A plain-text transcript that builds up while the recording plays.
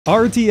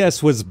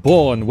RTS was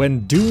born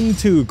when Dune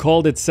 2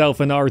 called itself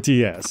an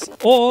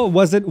RTS, or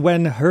was it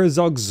when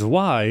Herzog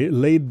Zwei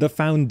laid the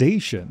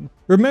foundation?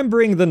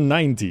 Remembering the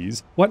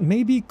 90s, what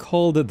may be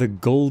called the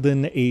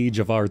golden age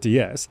of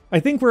RTS, I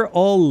think we're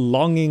all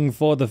longing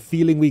for the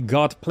feeling we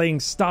got playing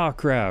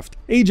StarCraft,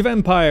 Age of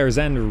Empires,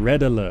 and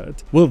Red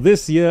Alert. Will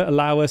this year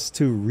allow us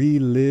to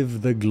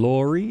relive the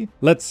glory?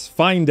 Let's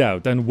find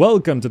out, and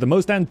welcome to the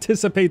most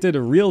anticipated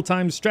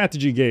real-time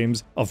strategy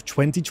games of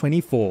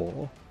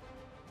 2024.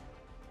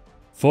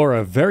 For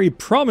a very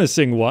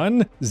promising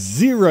one,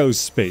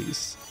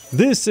 ZeroSpace.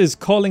 This is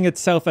calling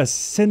itself a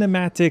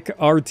cinematic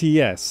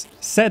RTS,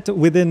 set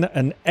within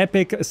an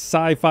epic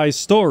sci-fi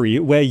story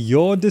where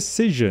your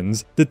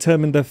decisions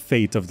determine the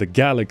fate of the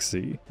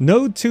galaxy.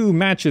 No two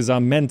matches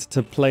are meant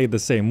to play the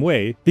same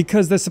way,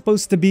 because they're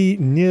supposed to be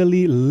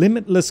nearly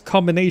limitless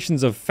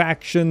combinations of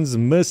factions,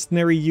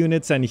 mercenary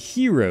units, and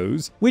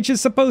heroes, which is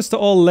supposed to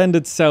all lend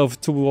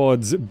itself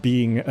towards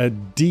being a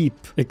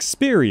deep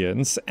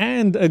experience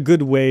and a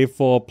good way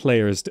for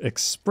players to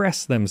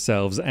express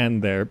themselves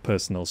and their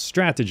personal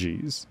strategies.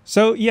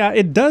 So yeah,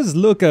 it does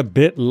look a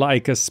bit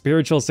like a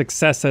spiritual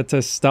successor to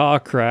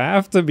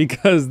StarCraft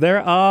because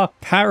there are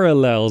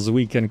parallels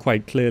we can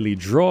quite clearly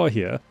draw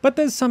here, but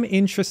there's some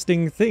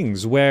interesting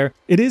things where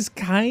it is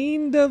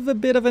kind of a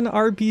bit of an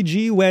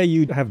RPG where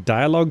you have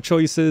dialogue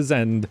choices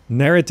and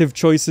narrative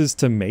choices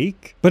to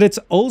make, but it's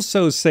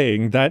also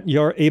saying that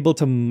you're able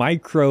to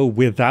micro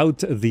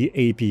without the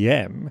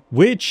APM,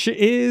 which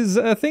is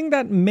a thing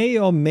that may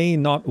or may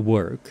not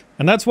work.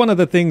 And that's one of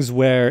the things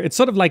where it's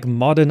sort of like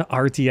modern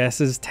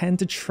RTSs tend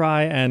to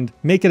try and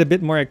make it a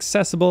bit more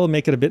accessible,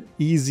 make it a bit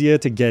easier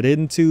to get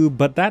into,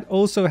 but that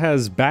also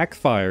has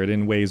backfired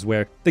in ways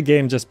where the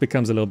game just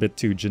becomes a little bit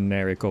too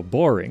generic or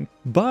boring.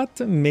 But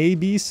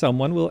maybe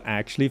someone will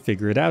actually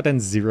figure it out and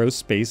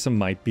ZeroSpace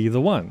might be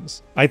the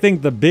ones. I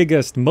think the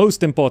biggest,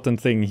 most important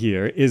thing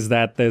here is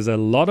that there's a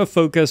lot of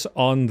focus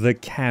on the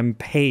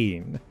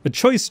campaign. A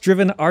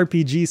choice-driven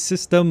RPG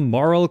system,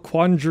 moral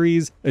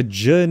quandaries, a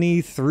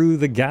journey through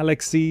the galaxy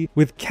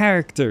with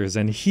characters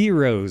and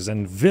heroes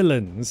and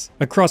villains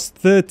across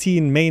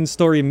 13 main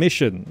story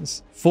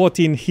missions,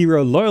 14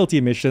 hero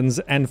loyalty missions,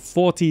 and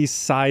 40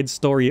 side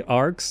story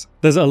arcs.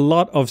 There's a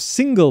lot of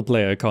single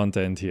player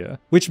content here,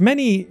 which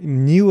many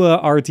newer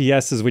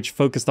RTSs which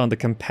focused on the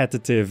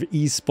competitive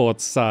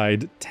esports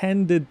side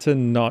tended to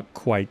not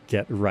quite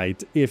get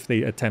right if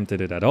they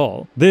attempted it at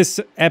all. This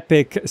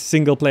epic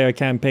single player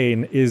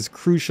campaign is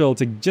crucial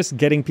to just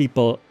getting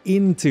people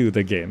into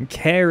the game,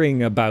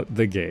 caring about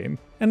the game.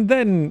 And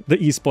then the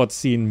esports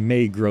scene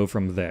may grow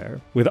from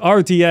there. With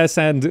RTS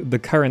and the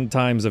current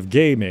times of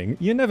gaming,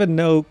 you never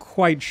know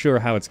quite sure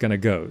how it's gonna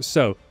go.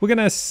 So we're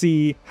gonna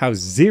see how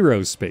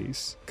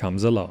ZeroSpace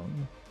comes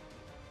along.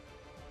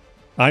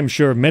 I'm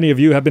sure many of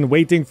you have been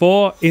waiting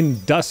for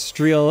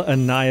Industrial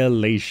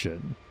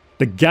Annihilation.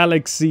 The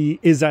galaxy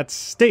is at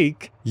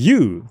stake.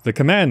 You, the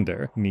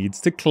commander,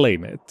 needs to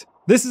claim it.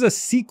 This is a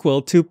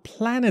sequel to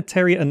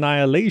Planetary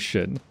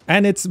Annihilation,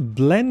 and it's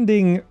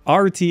blending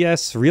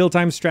RTS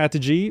real-time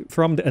strategy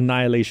from the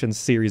Annihilation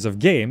series of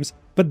games,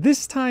 but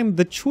this time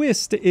the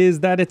twist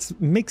is that it's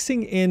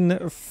mixing in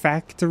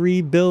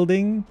factory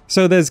building.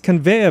 So there's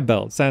conveyor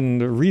belts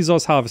and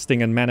resource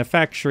harvesting and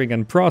manufacturing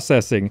and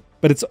processing,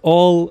 but it's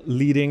all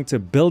leading to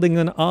building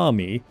an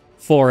army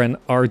for an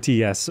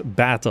RTS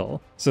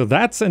battle. So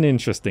that's an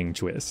interesting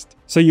twist.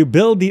 So you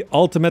build the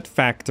ultimate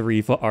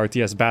factory for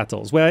RTS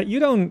battles, where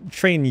you don't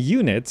train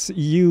units,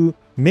 you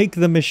make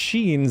the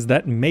machines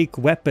that make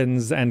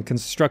weapons and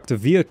construct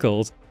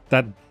vehicles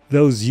that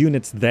those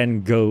units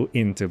then go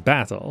into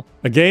battle.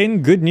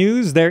 Again, good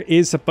news, there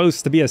is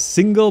supposed to be a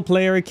single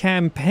player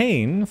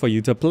campaign for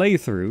you to play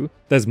through.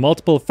 There's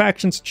multiple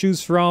factions to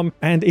choose from,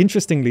 and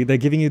interestingly, they're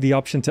giving you the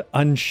option to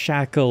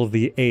unshackle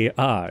the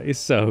AI.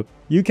 So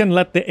you can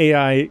let the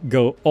AI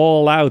go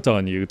all out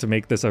on you to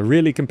make this a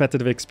really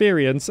competitive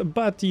experience,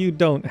 but you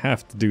don't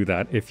have to do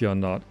that if you're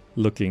not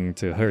looking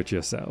to hurt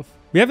yourself.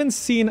 We haven't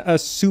seen a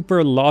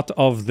super lot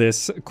of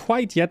this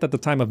quite yet at the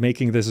time of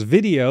making this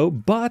video,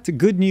 but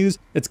good news,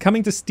 it's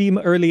coming to Steam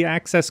Early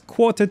Access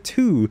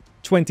Q2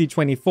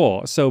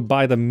 2024. So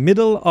by the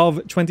middle of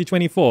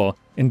 2024,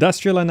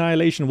 Industrial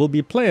Annihilation will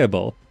be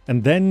playable,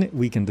 and then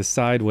we can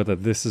decide whether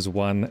this is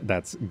one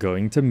that's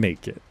going to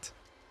make it.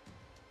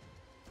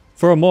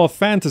 For a more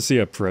fantasy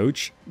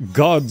approach,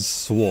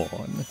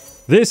 Godsworn.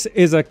 This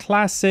is a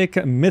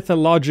classic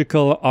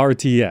mythological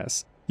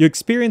RTS. You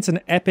experience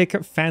an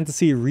epic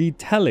fantasy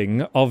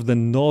retelling of the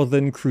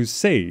Northern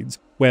Crusades,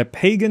 where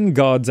pagan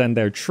gods and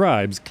their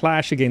tribes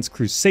clash against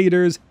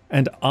crusaders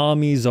and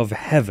armies of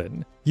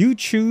heaven. You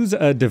choose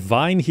a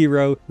divine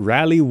hero,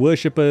 rally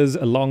worshippers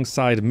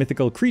alongside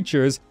mythical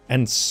creatures,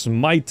 and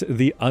smite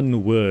the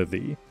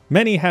unworthy.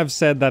 Many have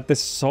said that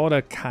this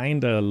sorta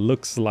kinda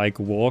looks like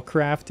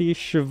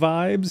Warcraft-ish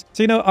vibes.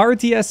 So, you know,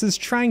 RTS is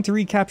trying to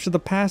recapture the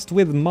past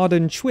with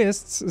modern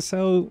twists,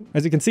 so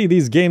as you can see,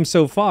 these games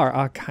so far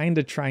are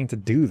kinda trying to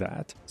do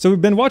that. So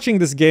we've been watching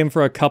this game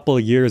for a couple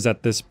years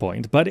at this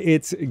point, but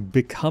it's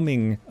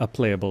becoming a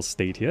playable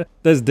state here.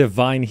 There's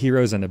divine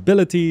heroes and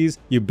abilities,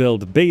 you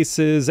build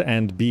bases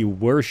and be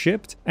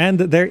worshipped, and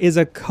there is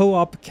a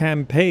co-op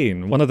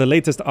campaign, one of the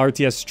latest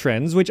RTS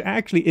trends, which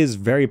actually is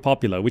very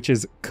popular, which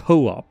is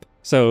co-op.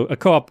 So a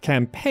co-op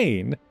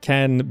campaign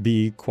can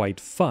be quite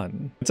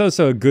fun. It's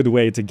also a good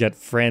way to get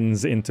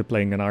friends into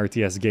playing an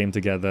RTS game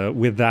together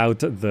without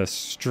the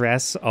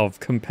stress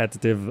of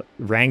competitive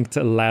ranked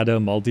ladder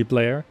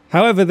multiplayer.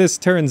 However this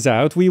turns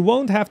out, we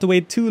won't have to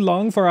wait too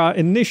long for our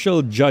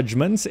initial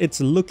judgments. It's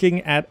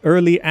looking at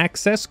early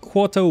access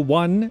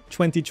Q1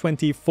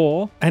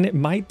 2024, and it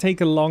might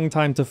take a long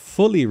time to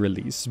fully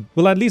release.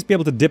 We'll at least be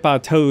able to dip our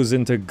toes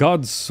into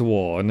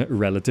Godsworn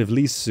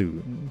relatively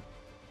soon.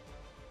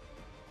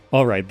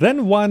 Alright,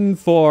 then one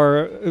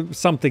for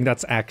something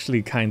that's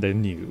actually kinda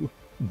new.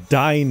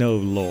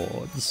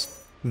 Dinolords.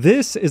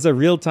 This is a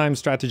real-time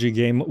strategy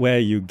game where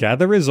you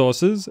gather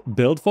resources,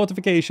 build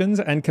fortifications,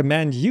 and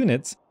command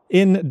units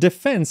in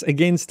defense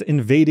against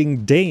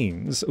invading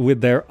Danes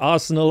with their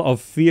arsenal of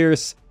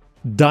fierce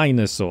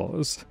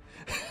dinosaurs.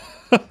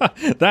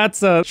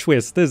 That's a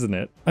twist, isn't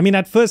it? I mean,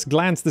 at first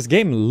glance, this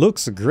game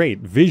looks great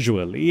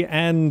visually,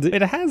 and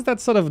it has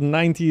that sort of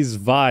 90s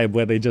vibe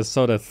where they just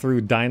sort of threw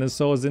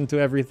dinosaurs into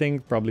everything,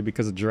 probably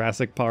because of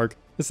Jurassic Park.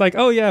 It's like,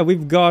 oh yeah,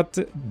 we've got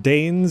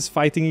Danes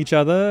fighting each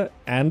other,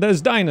 and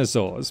there's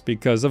dinosaurs,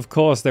 because of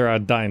course there are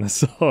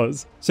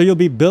dinosaurs. So you'll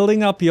be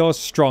building up your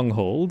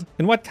stronghold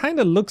in what kind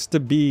of looks to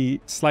be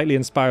slightly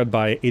inspired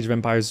by Age of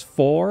Empires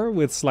 4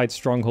 with slight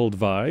stronghold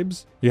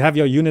vibes. You have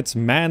your units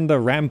man the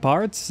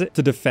ramparts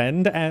to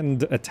defend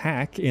and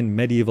attack in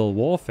medieval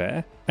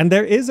warfare. And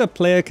there is a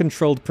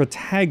player-controlled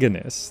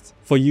protagonist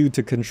for you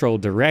to control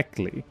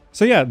directly.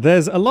 So yeah,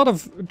 there's a lot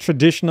of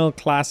traditional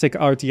classic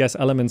RTS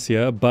elements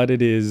here, but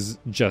it is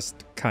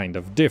just kind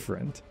of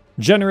different.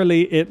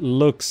 Generally, it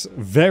looks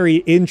very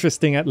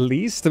interesting at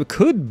least. It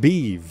could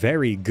be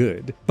very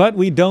good. But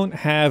we don't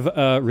have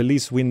a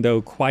release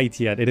window quite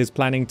yet. It is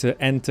planning to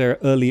enter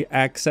early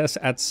access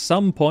at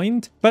some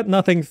point, but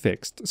nothing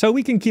fixed. So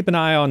we can keep an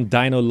eye on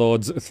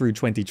Dinolords through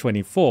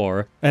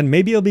 2024, and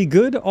maybe it'll be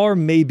good, or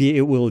maybe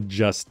it will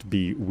just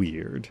be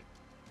weird.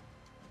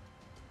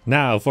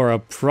 Now for a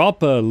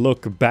proper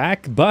look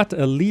back, but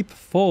a leap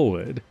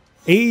forward.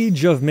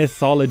 Age of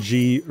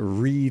Mythology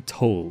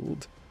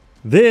Retold.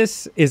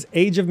 This is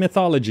Age of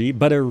Mythology,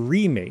 but a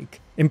remake.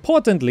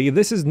 Importantly,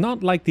 this is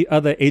not like the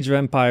other Age of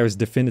Empires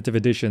definitive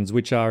editions,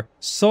 which are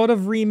sort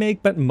of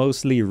remake, but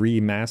mostly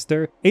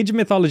remaster. Age of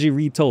Mythology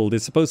Retold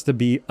is supposed to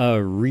be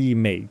a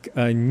remake,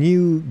 a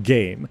new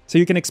game. So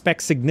you can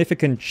expect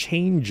significant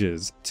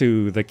changes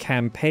to the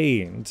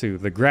campaign, to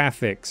the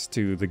graphics,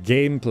 to the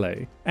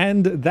gameplay.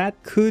 And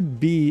that could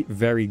be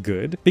very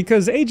good,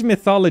 because Age of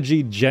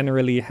Mythology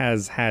generally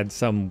has had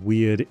some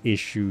weird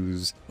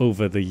issues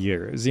over the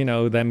years. You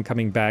know, them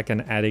coming back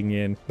and adding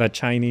in the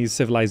Chinese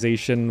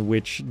civilization,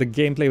 which the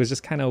gameplay was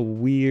just kind of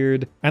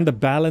weird, and the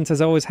balance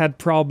has always had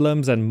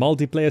problems, and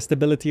multiplayer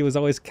stability was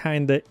always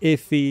kind of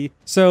iffy.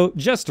 So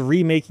just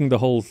remaking the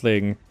whole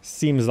thing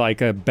seems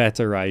like a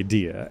better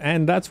idea,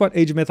 and that's what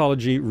Age of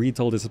Mythology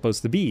Retold is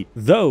supposed to be,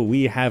 though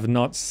we have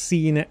not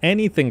seen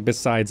anything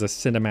besides a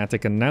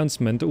cinematic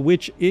announcement,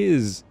 which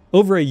is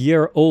over a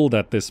year old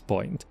at this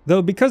point.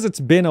 Though because it's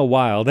been a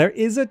while, there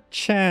is a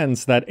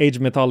chance that Age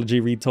of Mythology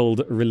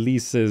Retold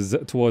releases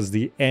towards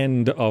the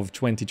end of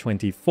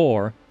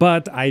 2024,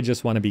 but I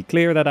just want to be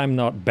clear that I'm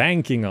not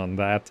banking on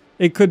that.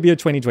 It could be a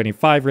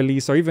 2025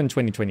 release or even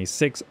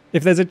 2026.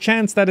 If there's a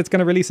chance that it's going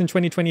to release in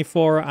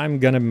 2024, I'm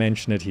going to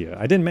mention it here.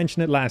 I didn't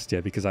mention it last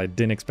year because I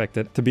didn't expect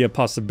it to be a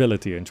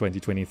possibility in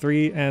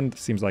 2023, and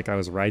seems like I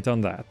was right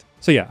on that.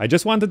 So yeah, I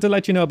just wanted to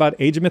let you know about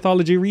Age of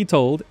Mythology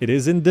Retold. It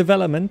is in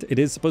development. It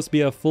is supposed to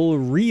be a full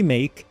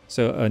remake,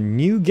 so a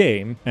new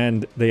game,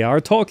 and they are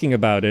talking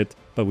about it,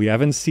 but we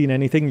haven't seen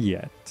anything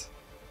yet.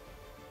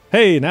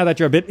 Hey, now that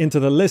you're a bit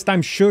into the list,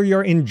 I'm sure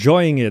you're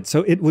enjoying it,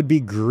 so it would be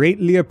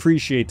greatly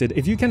appreciated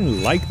if you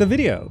can like the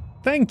video.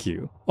 Thank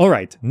you.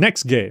 Alright,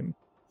 next game.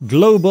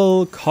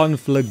 Global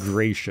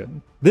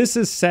Conflagration. This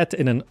is set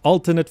in an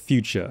alternate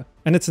future,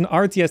 and it's an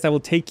RTS that will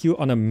take you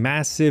on a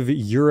massive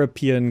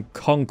European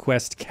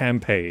conquest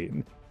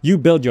campaign. You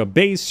build your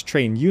base,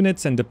 train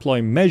units, and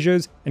deploy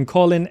measures, and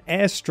call in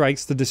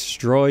airstrikes to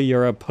destroy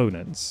your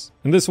opponents.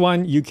 In this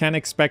one, you can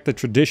expect a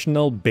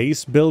traditional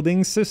base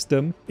building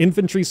system,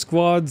 infantry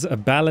squads, a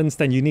balanced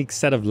and unique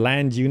set of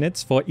land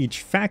units for each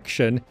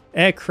faction,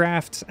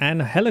 aircrafts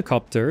and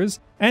helicopters,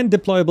 and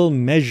deployable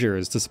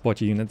measures to support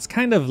your units,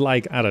 kind of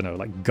like, I don't know,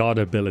 like god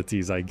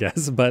abilities, I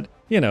guess, but,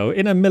 you know,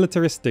 in a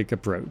militaristic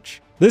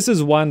approach. This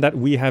is one that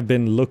we have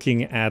been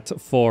looking at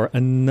for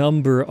a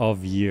number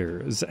of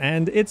years,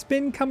 and it's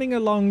been coming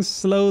along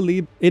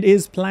slowly. It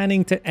is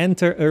planning to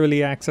enter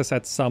early access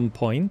at some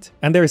point,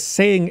 and they're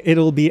saying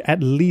it'll be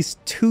at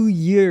least 2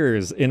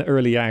 years in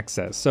early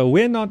access, so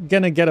we're not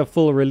gonna get a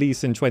full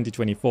release in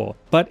 2024.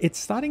 But it's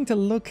starting to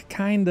look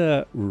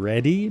kinda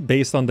ready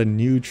based on the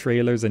new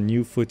trailers and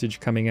new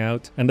footage coming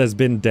out, and there's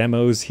been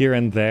demos here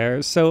and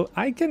there, so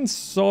I can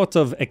sort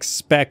of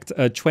expect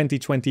a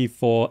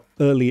 2024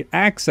 early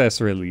access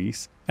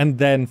release, and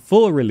then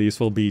full release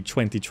will be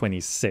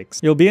 2026.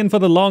 You'll be in for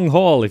the long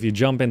haul if you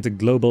jump into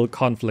global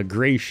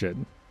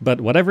conflagration, but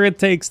whatever it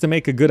takes to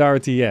make a good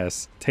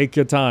RTS, take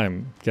your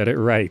time, get it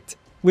right.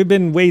 We've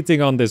been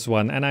waiting on this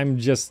one, and I'm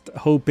just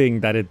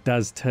hoping that it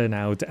does turn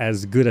out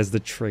as good as the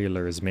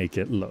trailers make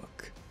it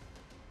look.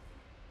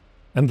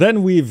 And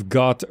then we've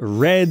got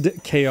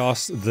Red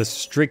Chaos: The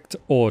Strict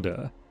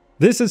Order.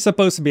 This is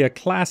supposed to be a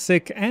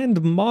classic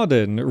and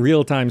modern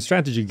real-time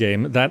strategy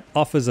game that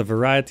offers a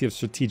variety of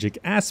strategic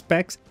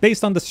aspects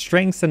based on the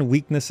strengths and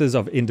weaknesses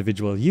of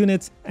individual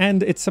units,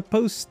 and it's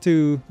supposed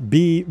to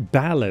be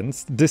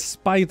balanced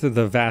despite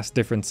the vast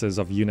differences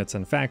of units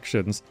and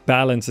factions.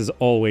 Balance is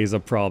always a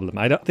problem.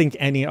 I don't think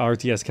any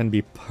RTS can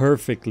be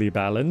perfectly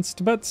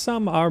balanced, but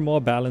some are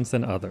more balanced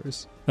than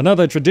others.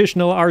 Another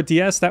traditional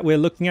RTS that we're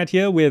looking at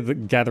here,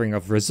 with gathering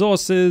of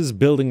resources,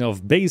 building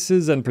of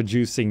bases, and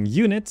producing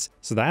units.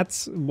 So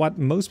that's what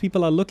most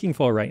people are looking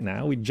for right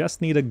now. We just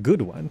need a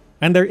good one.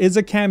 And there is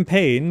a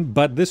campaign,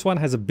 but this one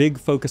has a big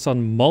focus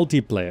on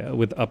multiplayer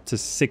with up to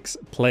 6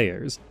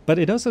 players. But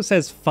it also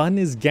says fun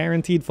is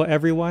guaranteed for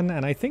everyone,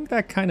 and I think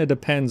that kind of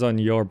depends on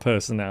your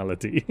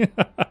personality.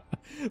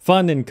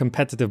 Fun in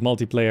competitive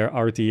multiplayer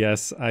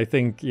RTS, I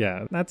think,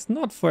 yeah, that's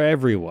not for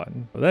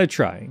everyone. They're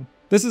trying.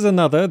 This is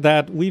another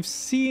that we've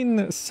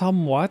seen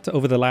somewhat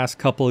over the last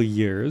couple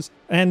years,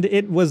 and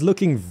it was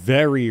looking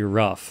very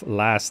rough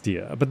last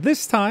year. But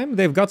this time,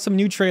 they've got some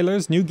new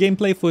trailers, new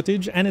gameplay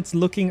footage, and it's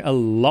looking a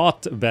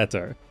lot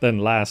better than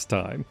last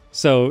time.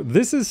 So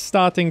this is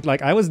starting,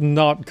 like, I was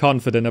not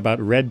confident about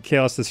Red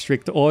Chaos: The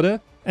Strict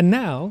Order, and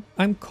now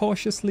I'm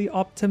cautiously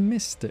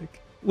optimistic.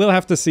 We'll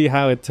have to see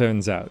how it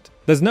turns out.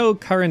 There's no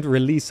current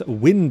release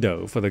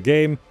window for the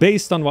game.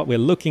 Based on what we're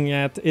looking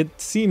at,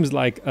 it seems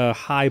like a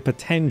high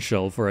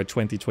potential for a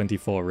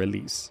 2024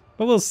 release.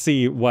 But we'll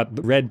see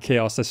what Red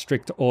Chaos: A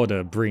Strict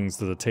Order brings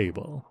to the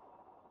table.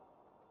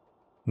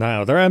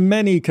 Now, there are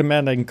many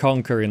Command &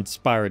 Conquer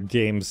inspired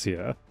games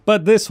here,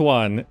 but this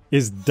one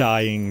is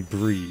Dying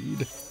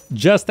Breed.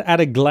 Just at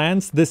a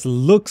glance, this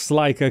looks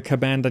like a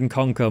Command &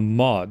 Conquer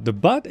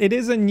mod, but it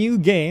is a new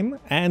game,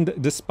 and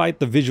despite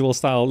the visual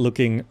style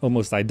looking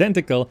almost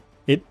identical,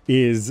 it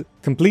is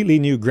completely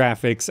new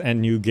graphics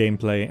and new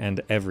gameplay and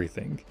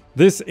everything.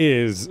 This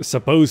is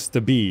supposed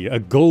to be a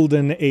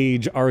golden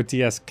age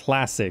RTS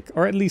classic,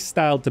 or at least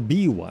styled to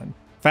be one.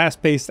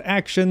 Fast-paced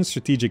action,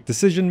 strategic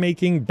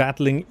decision-making,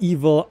 battling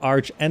evil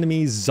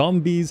arch-enemies,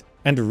 zombies,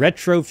 and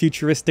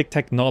retro-futuristic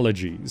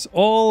technologies,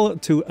 all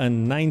to a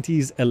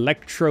 90s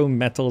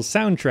electro-metal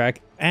soundtrack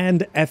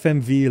and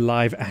FMV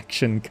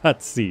live-action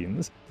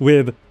cutscenes,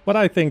 with what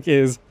I think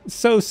is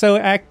so-so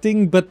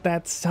acting, but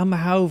that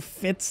somehow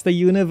fits the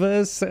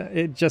universe.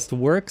 It just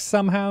works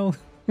somehow.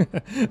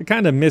 I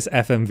kind of miss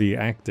FMV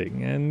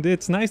acting, and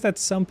it's nice that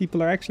some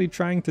people are actually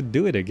trying to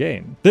do it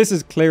again. This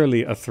is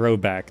clearly a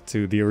throwback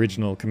to the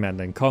original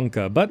Command &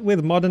 Conquer, but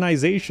with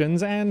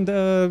modernizations and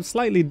a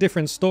slightly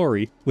different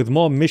story, with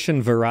more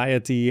mission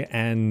variety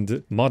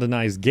and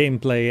modernized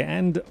gameplay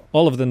and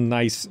all of the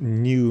nice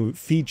new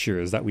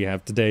features that we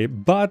have today,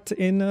 but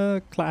in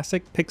a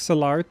classic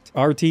pixel art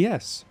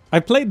RTS. I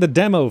played the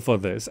demo for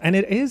this, and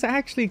it is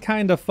actually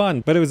kind of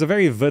fun, but it was a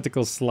very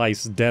vertical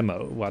slice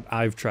demo, what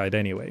I've tried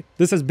anyway.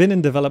 This has been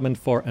in development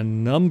for a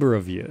number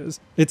of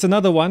years. It's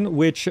another one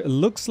which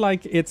looks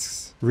like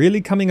it's really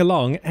coming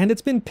along, and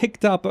it's been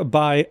picked up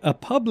by a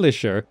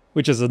publisher,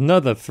 which is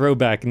another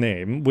throwback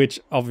name, which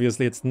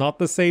obviously it's not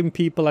the same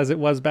people as it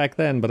was back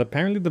then, but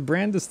apparently the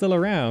brand is still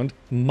around.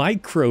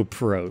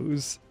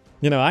 Microprose.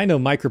 You know, I know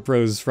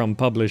Microprose from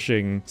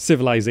publishing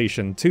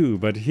Civilization 2,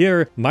 but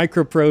here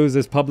Microprose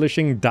is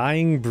publishing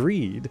Dying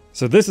Breed.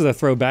 So this is a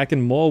throwback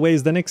in more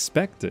ways than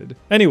expected.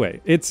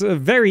 Anyway, it's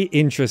very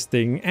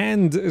interesting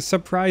and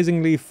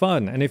surprisingly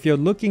fun, and if you're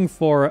looking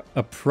for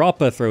a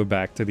proper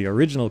throwback to the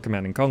original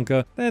Command &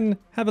 Conquer, then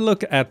have a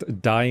look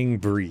at Dying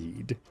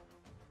Breed.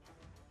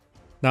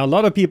 Now, a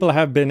lot of people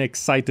have been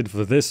excited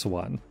for this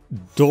one,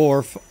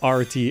 DORF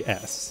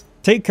RTS.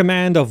 Take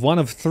command of one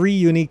of 3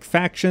 unique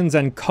factions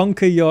and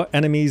conquer your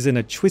enemies in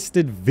a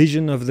twisted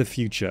vision of the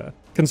future.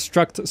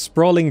 Construct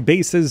sprawling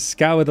bases,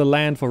 scour the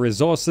land for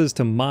resources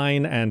to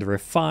mine and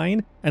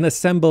refine, and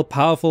assemble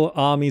powerful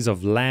armies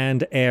of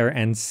land, air,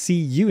 and sea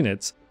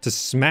units to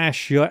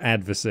smash your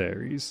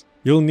adversaries.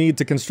 You'll need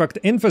to construct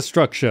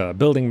infrastructure,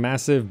 building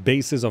massive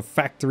bases of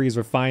factories,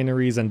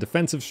 refineries, and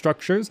defensive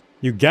structures.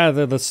 You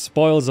gather the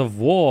spoils of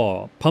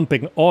war,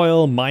 pumping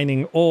oil,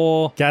 mining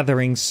ore,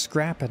 gathering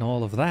scrap and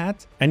all of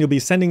that. And you'll be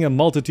sending a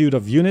multitude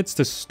of units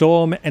to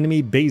storm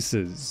enemy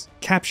bases,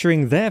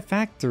 capturing their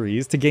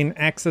factories to gain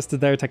access to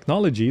their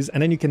technologies,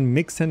 and then you can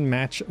mix and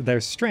match their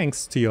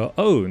strengths to your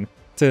own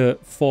to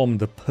form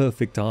the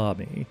perfect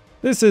army.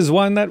 This is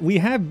one that we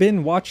have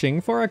been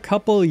watching for a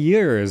couple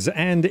years,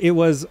 and it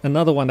was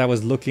another one that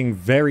was looking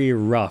very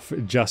rough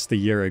just a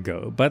year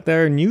ago, but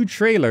their new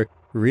trailer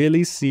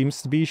really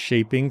seems to be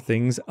shaping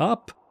things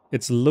up.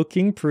 It's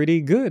looking pretty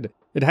good.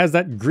 It has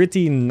that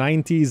gritty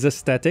 90s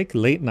aesthetic,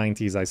 late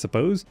 90s I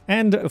suppose,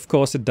 and of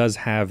course it does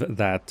have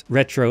that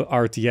retro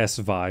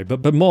RTS vibe,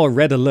 but more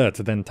Red Alert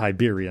than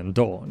Tiberian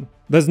Dawn.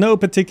 There's no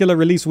particular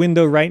release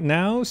window right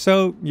now,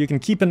 so you can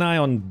keep an eye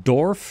on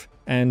DORF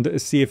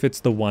and see if it's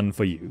the one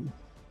for you.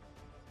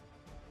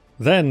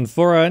 Then,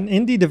 for an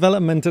indie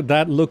development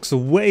that looks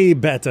way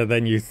better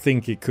than you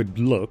think it could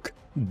look,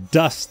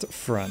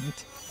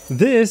 Dustfront.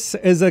 This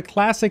is a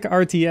classic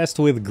RTS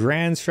with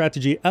grand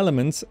strategy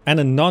elements and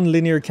a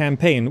non-linear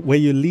campaign where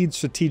you lead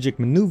strategic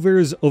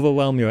maneuvers,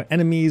 overwhelm your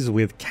enemies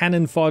with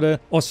cannon fodder,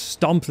 or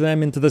stomp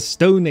them into the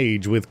Stone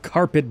Age with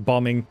carpet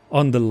bombing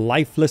on the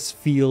lifeless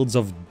fields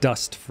of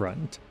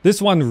Dustfront.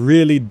 This one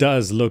really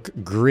does look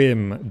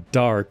grim,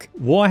 dark,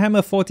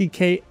 Warhammer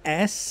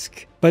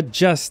 40k-esque, but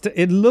just,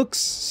 it looks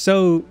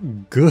so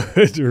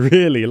good,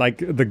 really, like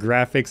the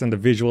graphics and the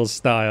visual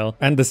style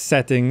and the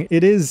setting.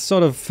 It is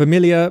sort of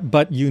familiar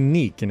but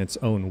unique in its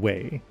own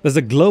way. There's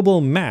a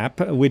global map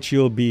which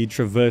you'll be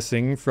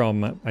traversing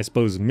from, I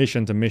suppose,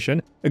 mission to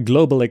mission, a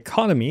global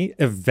economy,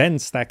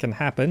 events that can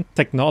happen,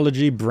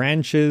 technology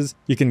branches,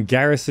 you can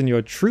garrison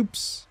your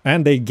troops,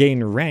 and they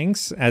gain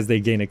ranks as they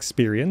gain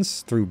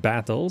experience through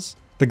battles.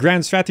 The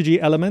grand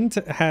strategy element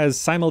has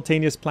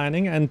simultaneous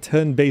planning and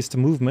turn-based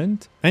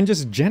movement, and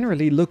just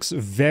generally looks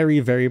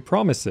very, very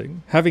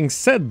promising. Having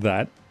said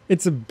that,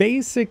 it's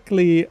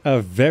basically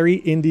a very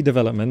indie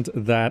development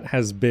that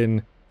has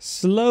been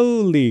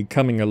slowly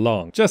coming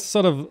along. Just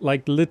sort of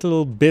like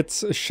little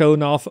bits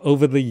shown off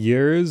over the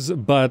years,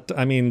 but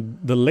I mean,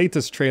 the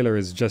latest trailer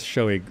is just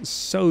showing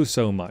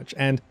so much,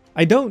 and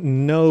I don't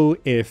know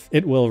if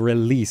it will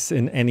release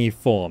in any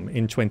form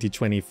in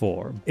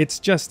 2024. It's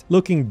just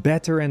looking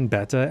better and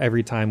better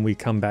every time we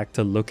come back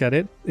to look at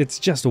it. It's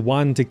just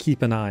one to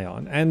keep an eye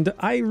on, and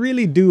I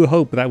really do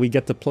hope that we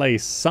get to play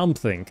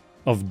something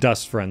of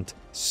Dustfront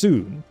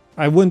soon.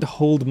 I wouldn't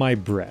hold my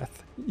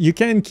breath. You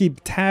can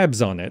keep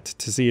tabs on it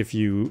to see if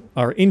you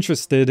are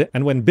interested,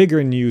 and when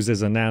bigger news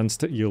is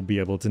announced, you'll be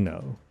able to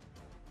know.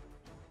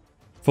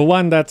 For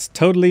one that's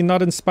totally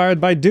not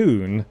inspired by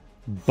Dune,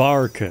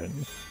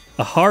 Barkhan.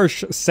 A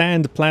harsh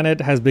sand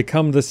planet has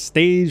become the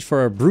stage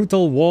for a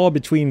brutal war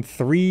between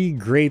three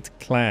great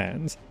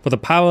clans. For the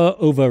power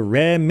over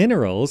rare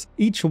minerals,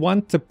 each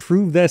want to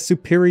prove their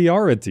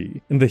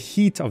superiority. In the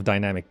heat of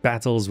dynamic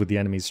battles with the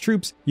enemy's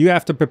troops, you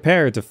have to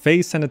prepare to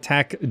face and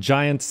attack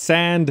giant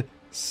sand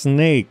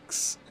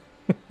snakes.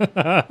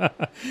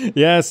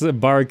 Yes,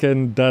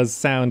 Barkhan does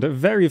sound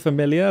very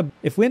familiar.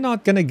 If we're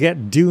not gonna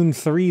get Dune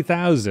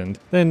 3000,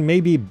 then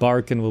maybe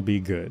Barkhan will be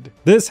good.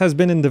 This has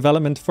been in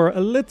development for a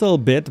little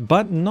bit,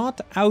 but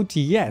not out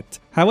yet.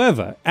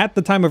 However, at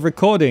the time of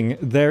recording,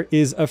 there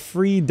is a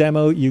free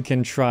demo you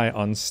can try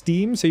on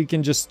Steam, so you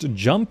can just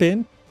jump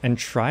in and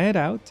try it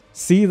out.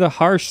 See the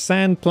harsh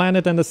sand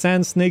planet and the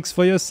sand snakes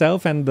for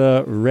yourself and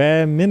the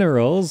rare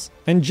minerals.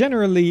 And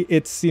generally,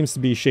 it seems to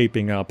be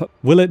shaping up.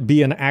 Will it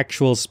be an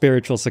actual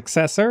spiritual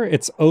successor,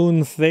 its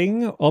own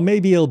thing? Or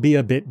maybe it'll be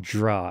a bit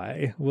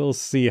dry. We'll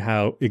see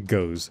how it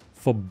goes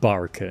for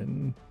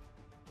Barkhan.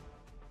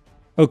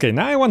 Okay,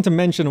 now I want to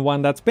mention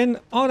one that's been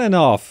on and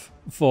off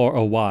for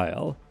a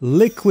while.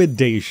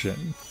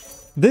 Liquidation.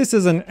 This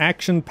is an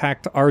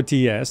action-packed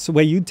RTS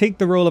where you take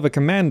the role of a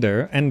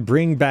commander and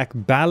bring back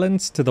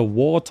balance to the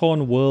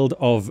war-torn world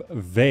of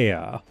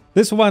Vea.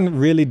 This one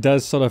really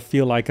does sort of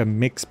feel like a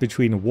mix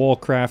between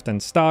Warcraft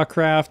and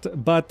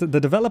Starcraft, but the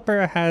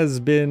developer has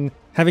been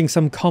having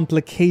some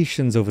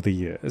complications over the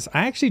years.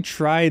 I actually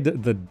tried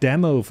the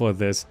demo for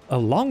this a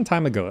long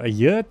time ago, a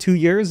year, 2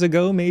 years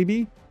ago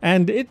maybe,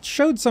 and it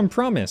showed some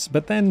promise,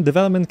 but then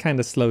development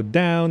kind of slowed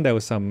down, there were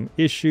some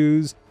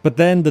issues. But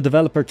then the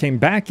developer came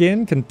back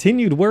in,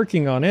 continued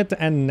working on it,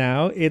 and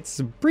now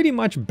it's pretty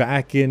much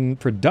back in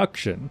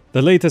production.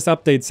 The latest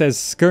update says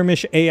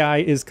Skirmish AI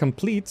is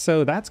complete,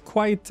 so that's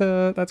quite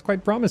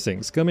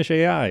promising. Skirmish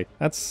AI,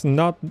 that's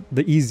not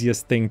the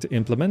easiest thing to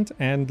implement,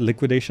 and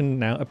Liquidation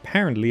now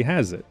apparently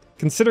has it.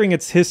 Considering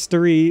its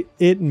history,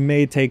 it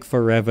may take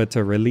forever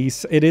to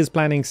release. It is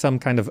planning some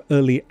kind of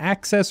early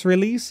access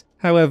release.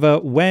 However,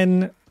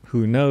 when,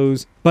 who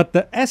knows? But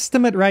the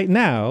estimate right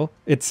now,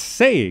 it's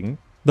saying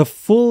the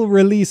full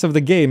release of the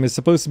game is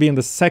supposed to be in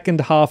the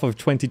second half of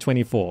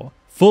 2024.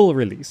 Full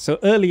release. So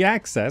early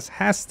access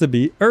has to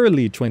be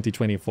early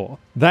 2024.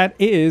 That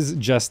is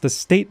just a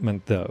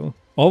statement though.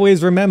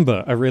 Always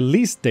remember, a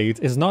release date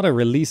is not a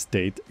release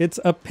date, it's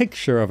a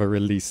picture of a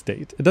release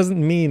date. It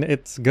doesn't mean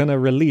it's gonna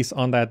release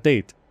on that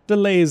date.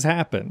 Delays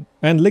happen.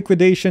 And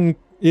Liquidation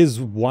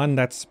is one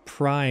that's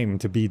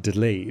primed to be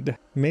delayed.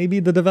 Maybe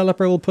the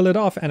developer will pull it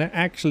off and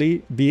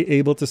actually be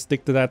able to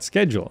stick to that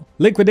schedule.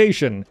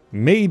 Liquidation,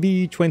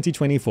 maybe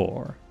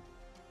 2024.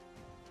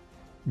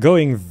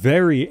 Going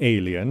very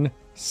alien,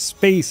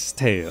 Space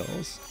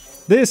Tales.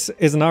 This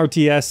is an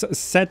RTS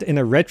set in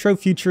a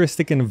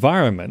retro-futuristic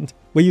environment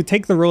where you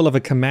take the role of a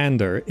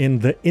commander in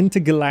the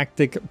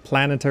Intergalactic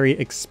Planetary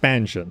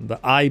Expansion, the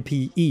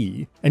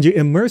IPE, and you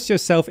immerse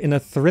yourself in a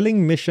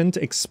thrilling mission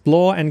to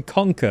explore and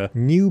conquer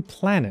new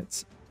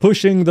planets,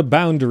 pushing the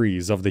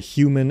boundaries of the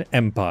human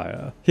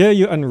empire. Here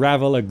you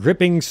unravel a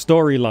gripping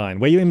storyline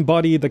where you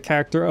embody the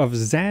character of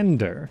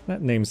Xander,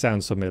 that name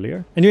sounds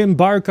familiar, and you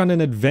embark on an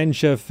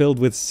adventure filled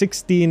with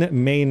 16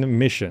 main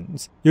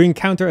missions. You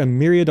encounter a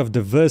myriad of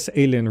diverse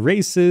alien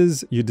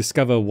races, you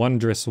discover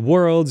wondrous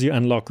worlds, you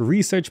unlock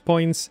research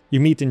points, you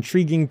meet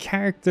intriguing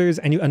characters,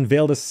 and you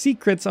unveil the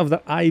secrets of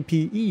the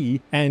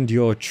IPE and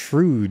your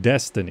true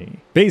destiny.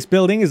 Base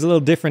building is a little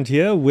different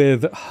here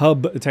with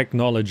hub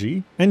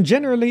technology, and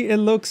generally it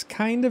looks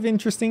kind of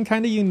interesting,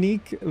 kind of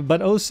unique,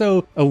 but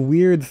also a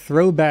weird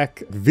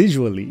throwback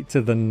visually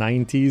to the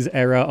 90s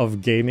era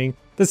of gaming.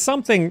 There's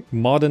something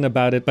modern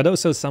about it, but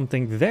also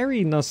something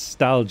very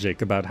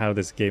nostalgic about how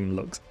this game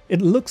looks.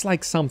 It looks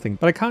like something,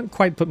 but I can't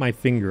quite put my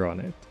finger on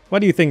it. What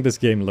do you think this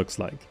game looks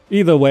like?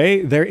 Either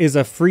way, there is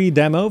a free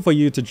demo for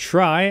you to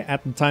try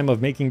at the time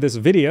of making this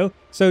video,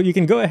 so you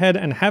can go ahead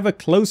and have a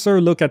closer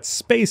look at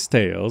Space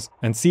Tales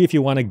and see if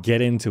you want to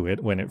get into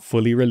it when it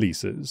fully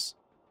releases.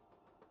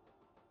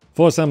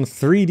 For some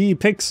 3D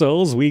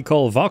pixels we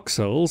call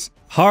voxels,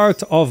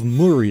 Heart of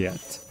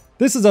Muriet.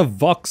 This is a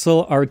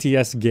voxel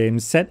RTS game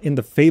set in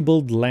the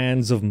fabled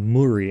lands of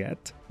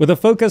Muriet. With a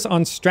focus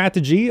on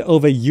strategy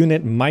over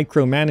unit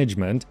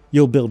micromanagement,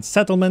 you'll build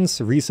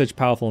settlements, research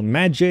powerful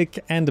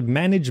magic, and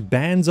manage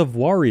bands of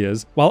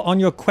warriors while on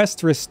your quest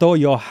to restore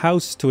your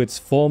house to its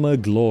former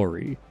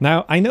glory.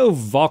 Now, I know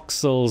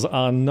voxels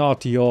are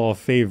not your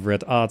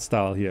favorite art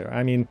style here.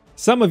 I mean,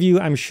 some of you,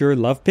 I'm sure,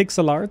 love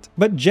pixel art,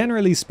 but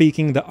generally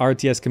speaking, the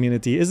RTS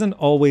community isn't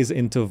always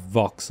into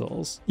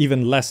voxels,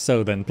 even less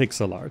so than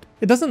pixel art.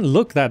 It doesn't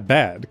look that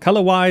bad.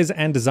 Color-wise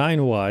and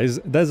design-wise,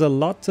 there's a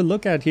lot to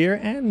look at here,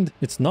 and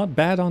it's not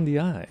bad on the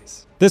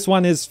eyes. This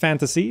one is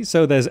fantasy,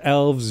 so there's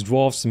elves,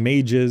 dwarfs,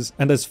 mages,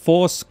 and there's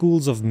 4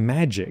 schools of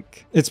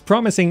magic. It's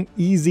promising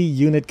easy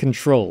unit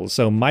control,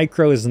 so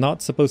micro is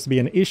not supposed to be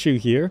an issue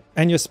here,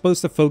 and you're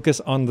supposed to focus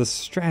on the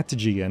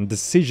strategy and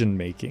decision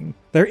making.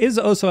 There is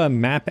also a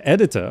map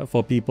editor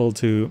for people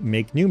to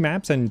make new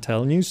maps and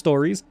tell new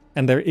stories,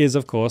 and there is,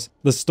 of course,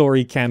 the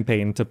story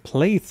campaign to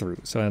play through,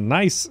 so a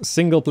nice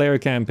single-player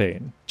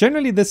campaign.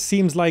 Generally, this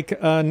seems like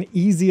an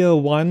easier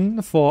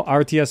one for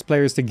RTS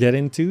players to get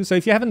into, so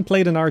if you haven't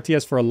played an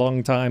RTS for a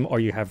long time, or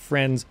you have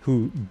friends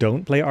who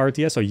don't play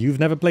RTS, or you've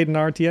never played an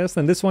RTS,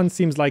 then this one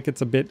seems like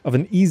it's a bit of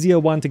an easier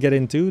one to get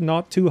into,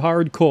 not too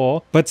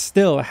hardcore, but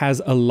still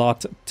has a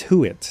lot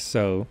to it,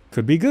 so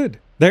could be good.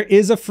 There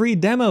is a free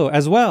demo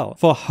as well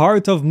for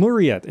Heart of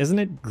Muriet. Isn't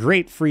it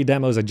great? Free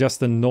demos are just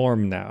the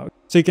norm now.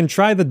 So you can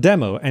try the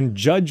demo and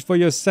judge for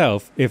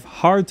yourself if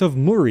Heart of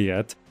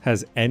Muriet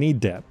has any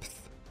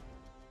depth.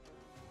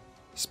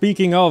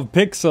 Speaking of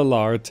pixel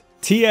art,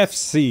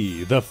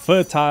 TFC, the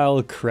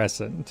Fertile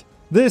Crescent.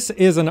 This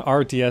is an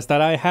RTS that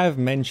I have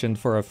mentioned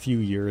for a few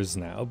years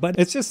now, but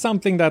it's just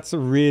something that's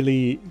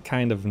really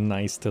kind of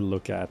nice to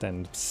look at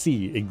and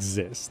see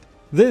exist.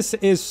 This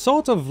is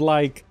sort of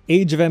like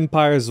Age of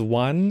Empires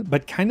 1,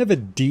 but kind of a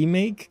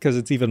demake because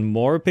it's even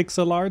more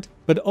pixel art,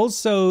 but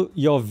also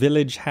your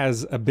village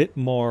has a bit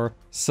more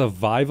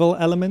survival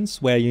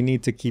elements where you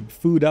need to keep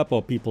food up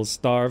or people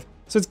starve.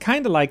 So it's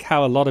kind of like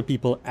how a lot of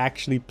people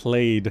actually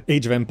played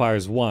Age of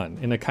Empires 1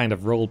 in a kind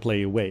of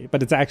roleplay way,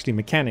 but it's actually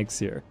mechanics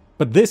here.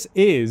 But this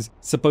is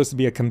supposed to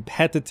be a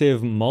competitive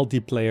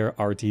multiplayer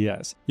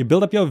RTS. You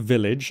build up your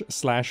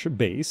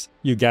village/base,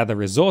 you gather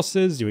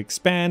resources, you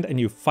expand, and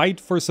you fight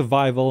for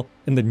survival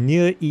in the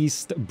Near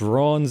East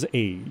Bronze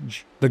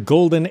Age, the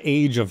golden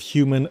age of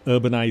human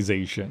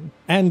urbanization.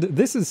 And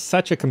this is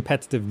such a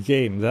competitive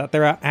game that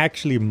there are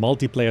actually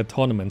multiplayer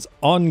tournaments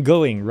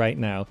ongoing right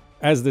now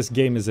as this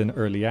game is in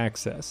early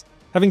access.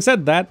 Having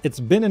said that, it's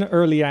been in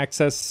early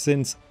access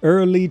since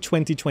early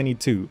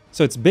 2022,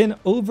 so it's been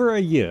over a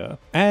year,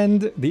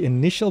 and the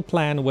initial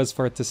plan was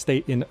for it to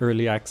stay in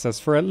early access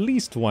for at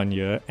least 1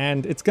 year,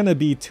 and it's gonna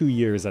be 2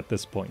 years at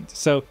this point.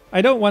 So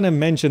I don't want to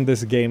mention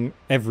this game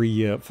every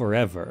year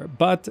forever,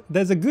 but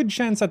there's a good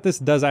chance that this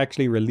does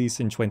actually release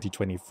in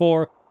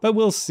 2024, but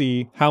we'll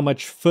see how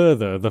much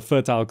further the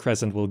Fertile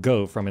Crescent will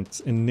go from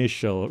its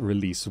initial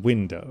release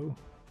window.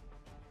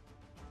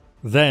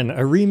 Then,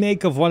 a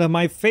remake of one of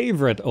my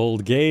favorite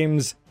old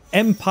games,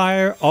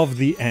 Empire of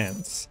the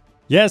Ants.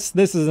 Yes,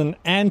 this is an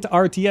Ant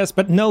RTS,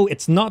 but no,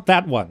 it's not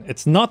that one.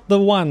 It's not the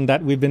one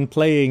that we've been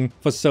playing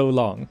for so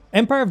long.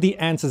 Empire of the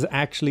Ants is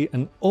actually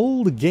an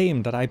old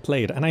game that I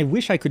played, and I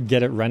wish I could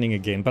get it running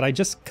again, but I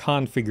just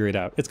can't figure it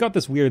out. It's got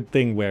this weird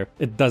thing where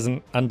it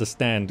doesn't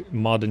understand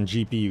modern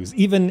GPUs.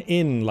 Even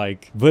in,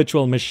 like,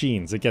 virtual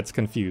machines, it gets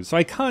confused. So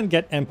I can't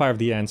get Empire of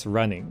the Ants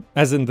running,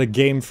 as in the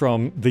game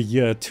from the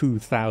year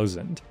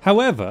 2000.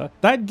 However,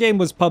 that game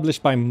was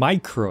published by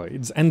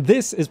Microids, and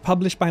this is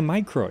published by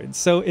Microids,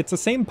 so it's the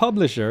same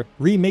publisher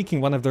remaking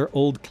one of their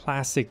old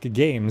classic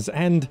games,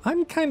 and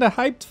I'm kinda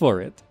hyped for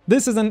it.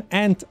 This is an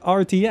Ant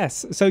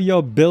RTS, so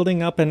you're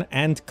building up an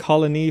ant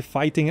colony,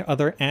 fighting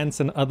other ants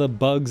and other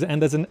bugs,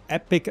 and there's an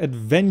epic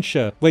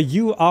adventure where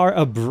you are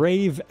a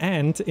brave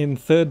ant in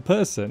third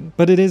person.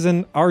 But it is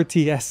an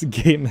RTS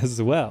game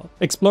as well,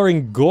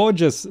 exploring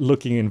gorgeous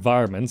looking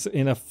environments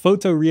in a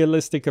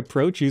photorealistic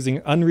approach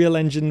using Unreal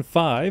Engine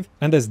 5,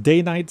 and there's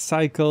day-night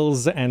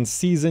cycles and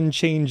season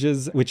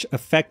changes which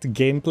affect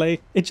gameplay.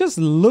 It just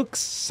looks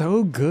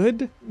so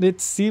good.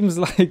 It seems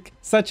like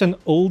such an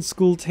old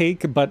school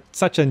take, but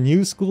such a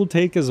new school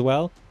take as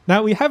well.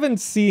 Now, we haven't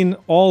seen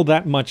all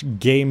that much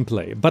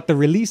gameplay, but the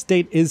release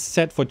date is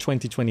set for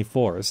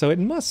 2024, so it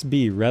must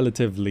be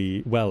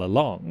relatively well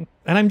along.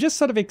 And I'm just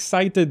sort of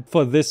excited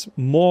for this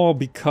more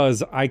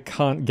because I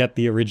can't get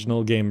the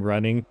original game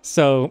running,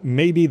 so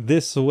maybe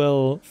this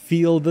will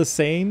feel the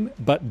same,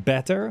 but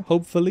better,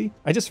 hopefully.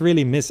 I just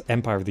really miss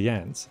Empire of the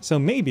Ants, so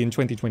maybe in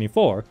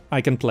 2024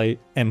 I can play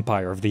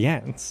Empire of the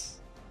Ants.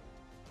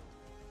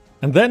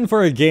 And then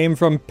for a game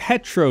from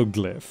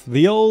Petroglyph,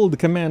 the old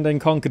Command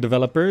 & Conquer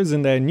developers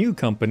in their new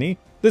company,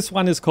 this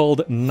one is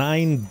called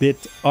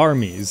 9-Bit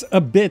Armies, a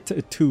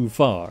bit too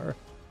far.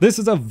 This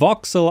is a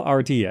voxel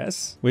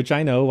RTS, which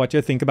I know what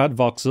you think about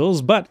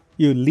voxels, but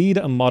you lead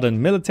a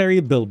modern military,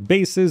 build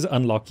bases,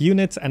 unlock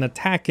units, and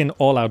attack in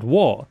all-out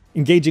war,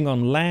 engaging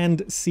on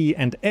land, sea,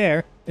 and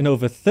air in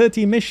over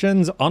 30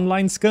 missions,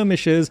 online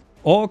skirmishes,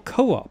 or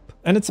co-op.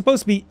 And it's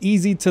supposed to be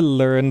easy to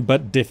learn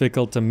but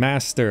difficult to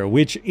master,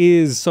 which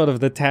is sort of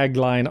the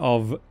tagline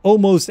of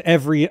almost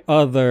every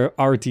other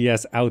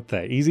RTS out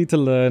there. Easy to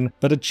learn,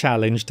 but a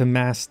challenge to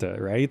master,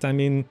 right? I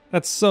mean,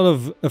 that's sort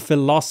of a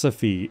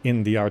philosophy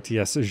in the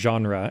RTS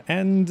genre,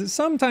 and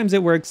sometimes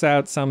it works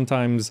out,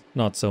 sometimes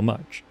not so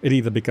much. It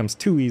either becomes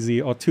too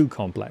easy or too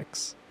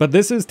complex. But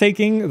this is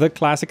taking the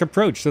classic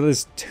approach. So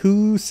there's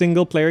 2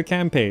 single-player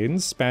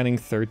campaigns spanning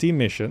 30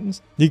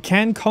 missions. You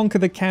can conquer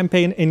the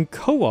campaign in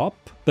co-op.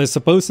 There's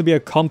supposed to be a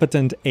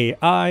competent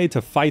AI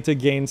to fight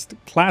against,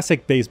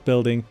 classic base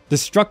building,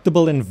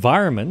 destructible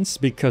environments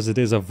because it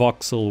is a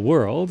voxel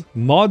world,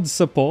 mod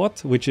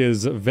support, which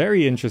is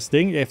very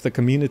interesting. If the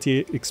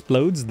community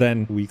explodes,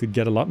 then we could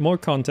get a lot more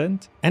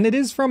content. And it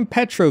is from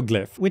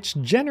Petroglyph, which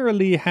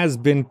generally has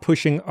been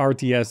pushing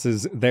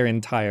RTSs their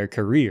entire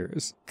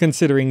careers,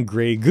 considering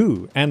Grey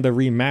Goo and the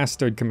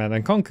remastered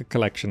Command & Conquer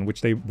collection,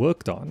 which they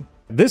worked on.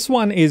 This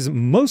one is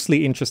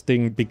mostly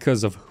interesting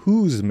because of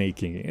who's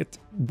making it.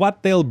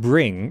 What they'll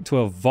bring to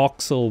a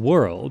voxel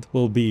world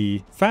will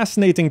be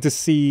fascinating to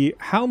see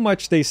how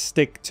much they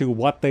stick to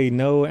what they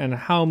know and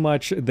how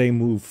much they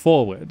move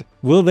forward.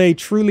 Will they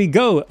truly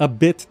go a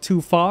bit too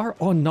far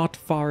or not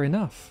far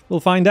enough? We'll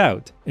find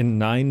out in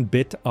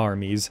 9-Bit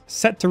Armies,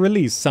 set to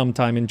release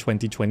sometime in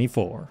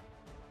 2024.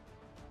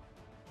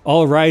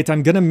 Alright,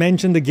 I'm gonna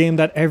mention the game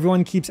that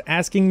everyone keeps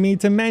asking me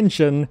to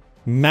mention,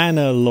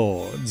 Manor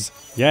Lords.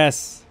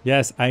 Yes,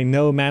 I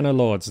know Manor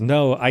Lords.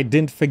 No, I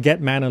didn't forget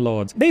Manor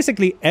Lords.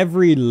 Basically,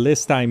 every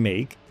list I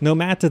make, no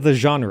matter the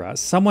genre,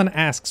 someone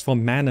asks for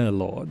Manor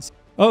Lords.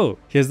 Oh,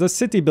 here's the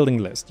city building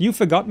list. You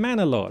forgot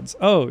Manor Lords.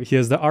 Oh,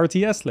 here's the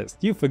RTS list.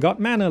 You forgot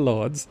Manor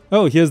Lords.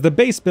 Oh, here's the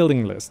base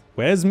building list.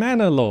 Where's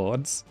Manor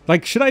Lords?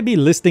 Like, should I be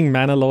listing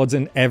Manor Lords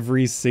in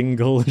every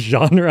single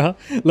genre?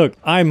 Look,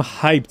 I'm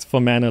hyped for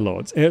Manor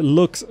Lords. It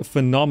looks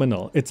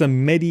phenomenal. It's a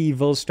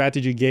medieval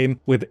strategy game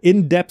with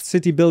in-depth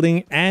city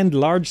building and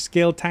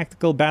large-scale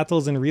tactical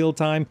battles in real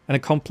time, and a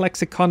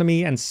complex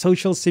economy and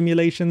social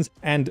simulations,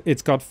 and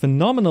it's got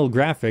phenomenal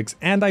graphics,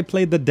 and I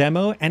played the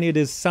demo, and it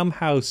is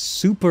somehow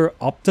super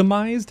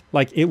optimized,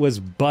 like it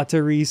was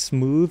buttery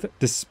smooth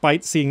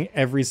despite seeing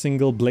every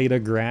single blade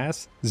of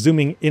grass.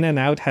 Zooming in and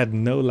out had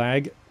no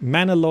lag.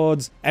 Manor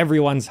Lords,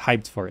 everyone's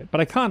hyped for it,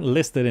 but I can't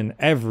list it in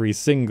every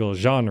single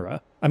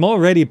genre. I'm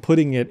already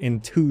putting it in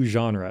 2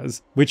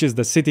 genres, which is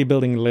the city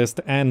building list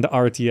and the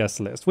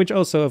RTS list, which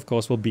also of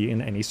course will be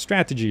in any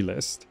strategy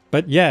list.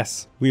 But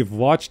yes, we've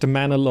watched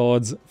Manor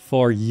Lords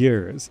for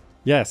years.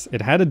 Yes,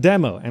 it had a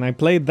demo, and I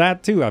played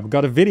that too. I've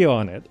got a video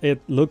on it.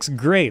 It looks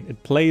great.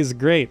 It plays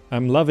great.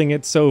 I'm loving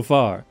it so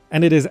far.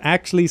 And it is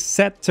actually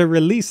set to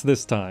release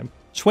this time,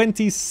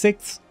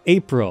 26th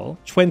April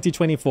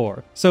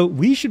 2024. So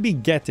we should be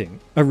getting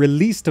a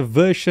released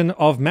version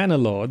of Manor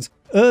Lords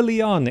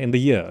early on in the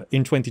year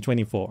in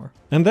 2024.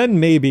 And then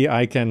maybe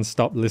I can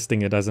stop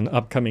listing it as an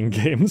upcoming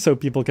game so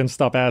people can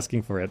stop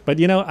asking for it. But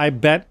you know, I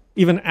bet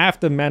even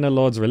after Manor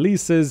Lords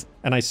releases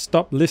and I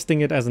stop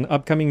listing it as an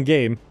upcoming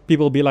game,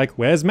 people will be like,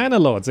 where's Manor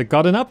Lords? It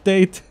got an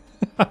update.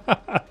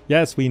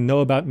 Yes, we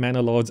know about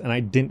Manor Lords and I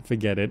didn't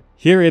forget it.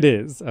 Here it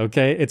is,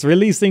 okay? It's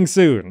releasing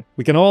soon.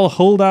 We can all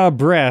hold our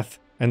breath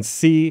and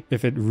see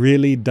if it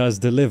really does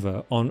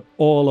deliver on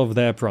all of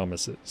their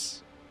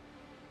promises.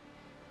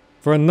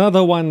 For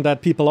another one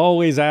that people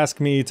always ask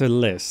me to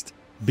list,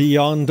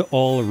 Beyond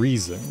All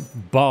Reason,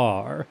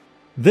 BAR.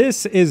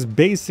 This is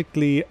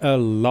basically a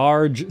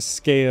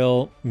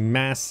large-scale,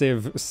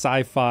 massive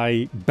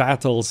sci-fi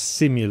battle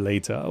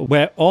simulator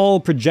where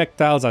all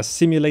projectiles are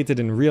simulated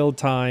in real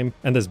time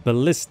and there's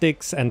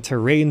ballistics and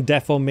terrain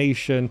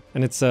deformation,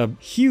 and it's a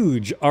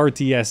huge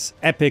RTS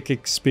epic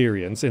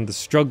experience in the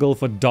struggle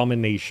for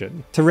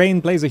domination.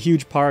 Terrain plays a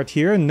huge part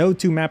here. No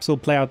two maps will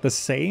play out the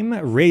same.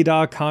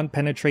 Radar can't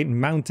penetrate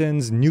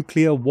mountains.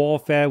 Nuclear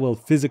warfare will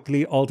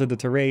physically alter the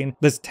terrain.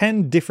 There's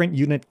 10 different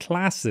unit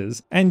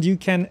classes, and you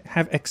can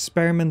have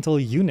experimental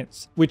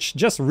units, which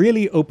just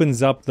really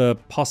opens up the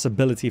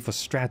possibility for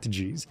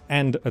strategies,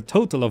 and a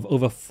total of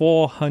over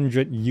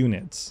 400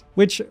 units,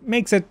 which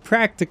makes it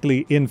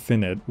practically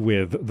infinite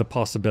with the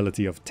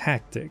possibility of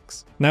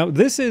tactics. Now,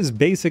 this is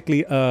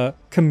basically a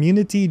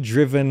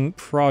community-driven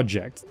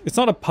project. It's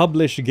not a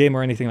published game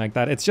or anything like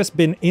that. It's just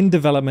been in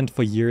development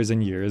for years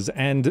and years,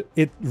 and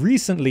it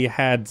recently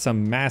had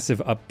some massive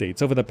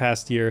updates. Over the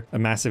past year, a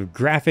massive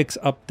graphics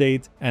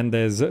update, and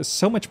there's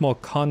so much more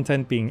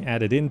content being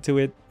added into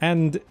it.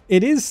 And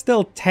it is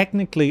still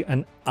technically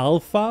an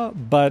alpha,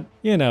 but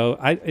you know,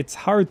 it's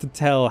hard to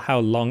tell how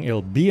long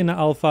it'll be in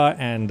alpha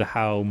and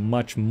how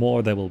much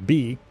more there will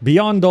be.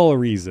 Beyond All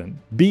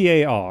Reason,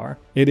 BAR.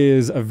 It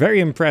is a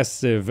very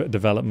impressive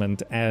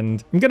development,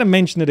 and I'm gonna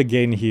mention it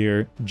again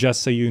here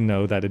just so you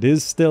know that it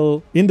is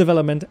still in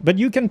development, but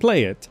you can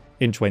play it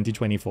in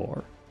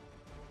 2024.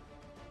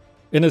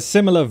 In a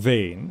similar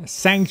vein,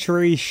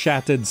 Sanctuary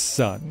Shattered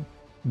Sun.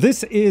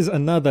 This is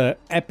another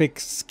epic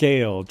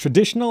scale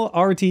traditional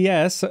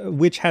RTS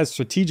which has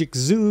strategic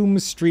zoom,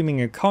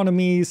 streaming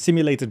economy,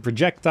 simulated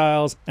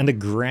projectiles, and a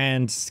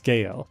grand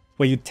scale,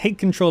 where you take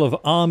control of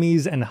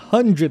armies and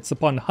hundreds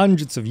upon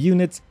hundreds of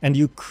units and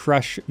you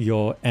crush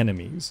your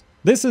enemies.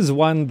 This is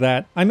one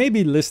that I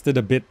maybe listed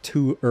a bit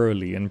too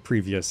early in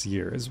previous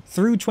years.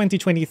 Through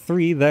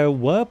 2023, there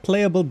were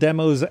playable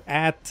demos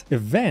at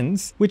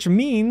events, which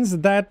means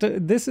that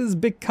this is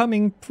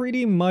becoming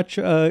pretty much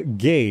a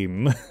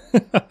game.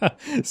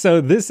 So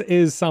this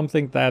is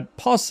something that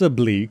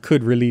possibly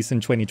could release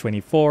in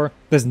 2024.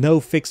 There's no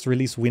fixed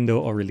release window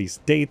or release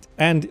date.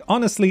 And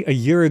honestly, a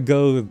year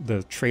ago,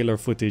 the trailer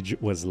footage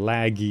was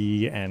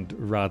laggy and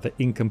rather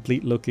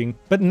incomplete looking.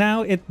 But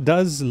now it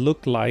does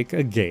look like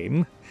a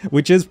game,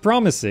 which is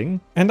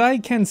promising, and I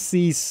can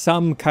see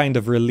some kind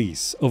of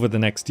release over the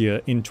next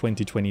year in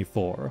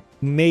 2024.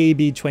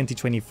 Maybe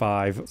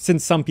 2025,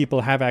 since some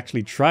people have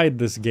actually tried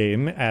this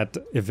game at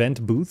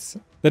event booths,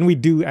 then we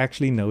do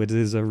actually know it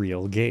is a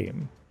real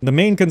game. The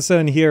main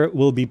concern here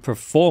will be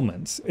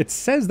performance. It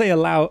says they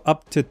allow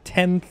up to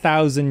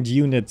 10,000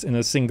 units in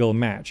a single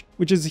match,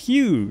 which is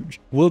huge.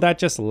 Will that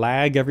just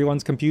lag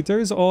everyone's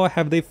computers, or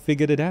have they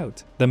figured it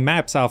out? The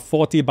maps are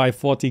 40 by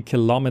 40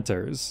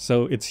 kilometers,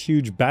 so it's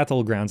huge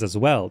battlegrounds as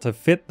well to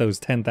fit those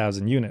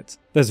 10,000 units.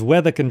 There's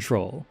weather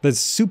control, there's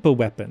super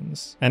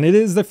weapons, and it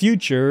is the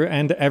future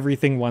and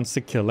everything wants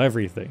to kill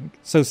everything.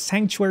 So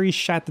Sanctuary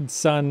Shattered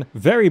Sun,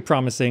 very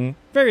promising,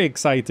 very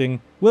exciting.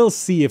 We'll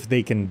see if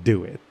they can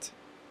do it.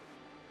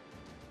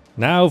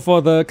 Now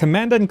for the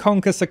Command &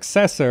 Conquer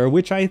successor,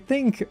 which I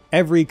think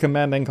every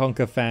Command &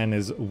 Conquer fan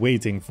is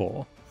waiting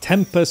for.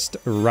 Tempest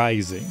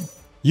Rising.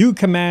 You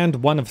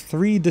command one of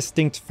 3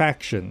 distinct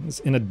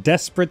factions in a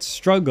desperate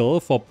struggle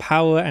for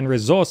power and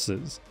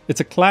resources. It's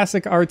a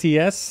classic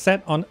RTS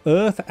set on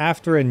Earth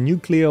after a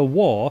nuclear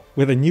war,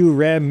 with a new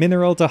rare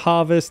mineral to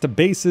harvest,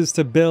 bases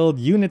to build,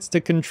 units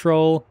to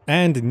control,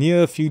 and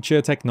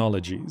near-future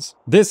technologies.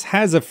 This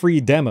has a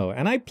free demo,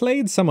 and I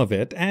played some of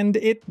it, and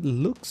it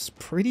looks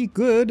pretty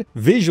good.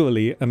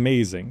 Visually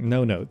amazing,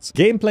 no notes.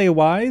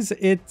 Gameplay-wise,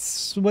 it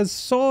was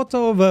sort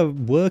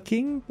of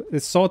working.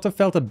 It sort of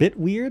felt a bit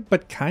weird,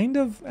 but kind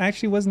of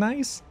actually was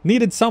nice.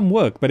 Needed some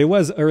work, but it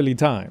was early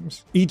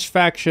times. Each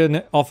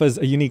faction offers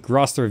a unique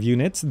roster of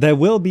units. There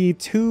will be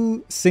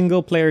 2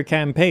 single-player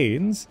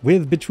campaigns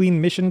with between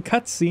mission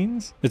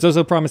cutscenes. It's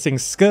also promising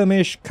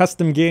skirmish,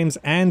 custom games,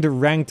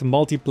 and ranked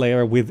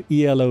multiplayer with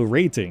ELO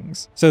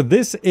ratings. So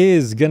this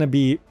is gonna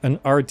be an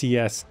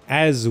RTS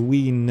as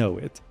we know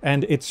it,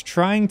 and it's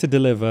trying to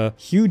deliver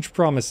huge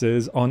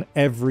promises on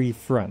every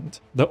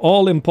front. The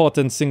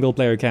all-important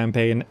single-player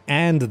campaign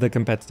and the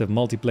competitive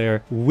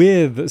multiplayer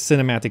with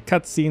cinematic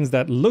cutscenes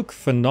that look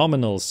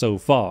phenomenal so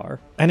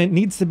far. And it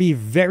needs to be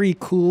very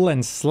cool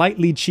and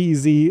slightly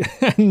cheesy,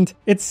 and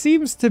it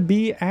seems to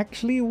be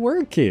actually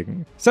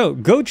working. So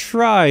go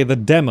try the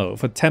demo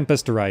for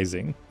Tempest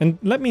Rising, and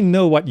let me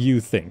know what you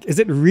think. Is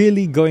it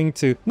really going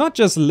to not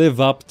just live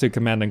up to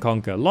Command &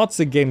 Conquer? Lots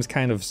of games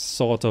kind of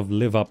sort of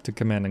live up to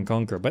Command &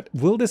 Conquer, but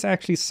will this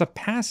actually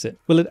surpass it?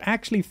 Will it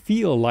actually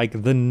feel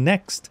like the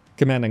next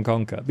Command &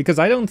 Conquer, because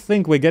I don't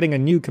think we're getting a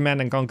new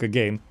Command & Conquer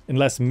game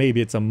unless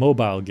maybe it's a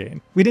mobile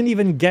game. We didn't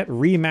even get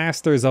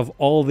remasters of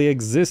all the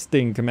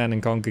existing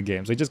Command & Conquer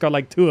games. We just got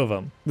like 2 of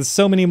them. There's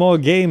so many more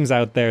games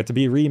out there to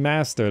be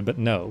remastered, but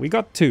no, we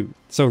got 2.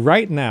 So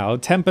right now,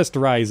 Tempest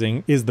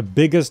Rising is the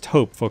biggest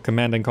hope for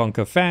Command &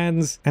 Conquer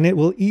fans, and it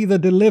will either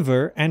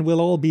deliver and we'll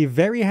all be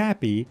very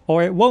happy,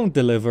 or it won't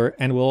deliver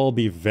and we'll all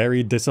be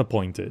very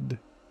disappointed.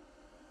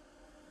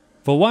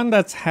 For one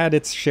that's had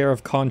its share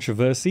of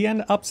controversy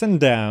and ups and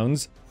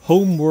downs,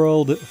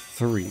 Homeworld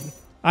 3.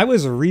 I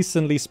was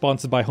recently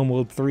sponsored by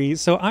Homeworld 3,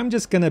 so I'm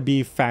just gonna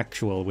be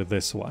factual with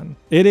this one.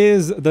 It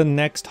is the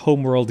next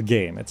Homeworld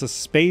game. It's a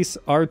space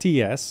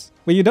RTS,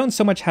 where you don't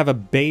so much have a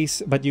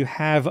base, but you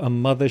have a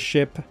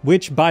mothership,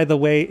 which, by the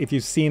way, if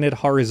you've seen it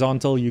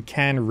horizontal, you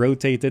can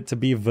rotate it to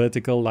be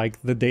vertical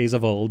like the days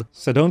of old.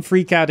 So don't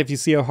freak out if you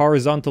see a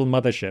horizontal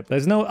mothership.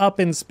 There's no up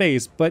in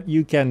space, but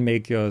you can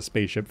make your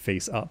spaceship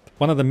face up.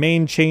 One of the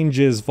main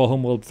changes for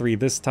Homeworld 3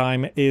 this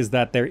time is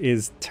that there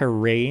is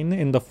terrain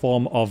in the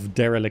form of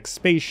derelict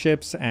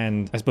spaceships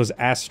and, I suppose,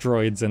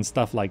 asteroids and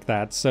stuff like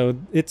that. So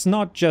it's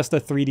not just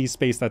a 3D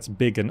space that's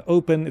big and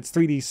open, it's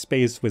 3D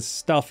space with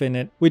stuff in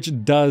it,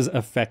 which does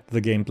affect the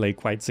gameplay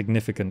quite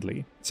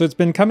significantly. So it's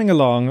been coming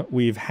along,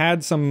 we've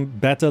had some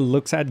better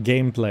looks at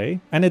gameplay,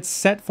 and it's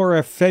set for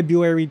a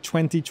February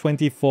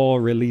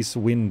 2024 release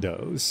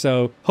window.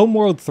 So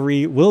Homeworld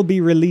 3 will be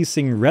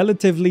releasing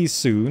relatively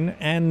soon,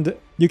 and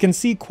you can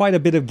see quite a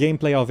bit of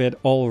gameplay of it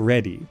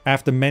already,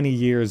 after many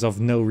years of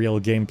no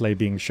real gameplay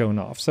being shown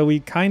off. So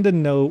we kinda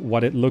know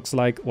what it looks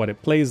like, what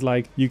it plays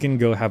like. You can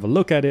go have a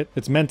look at it.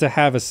 It's meant to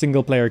have a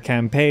single player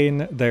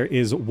campaign. There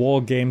is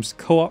War Games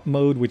co-op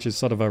mode, which is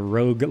sort of a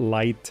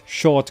roguelite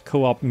short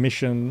co-op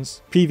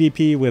missions,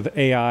 PvP with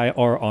AI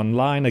or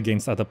online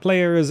against other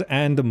players,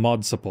 and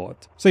mod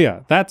support. So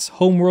yeah, that's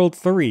Homeworld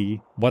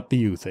 3. What do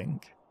you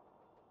think?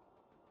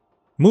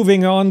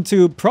 Moving on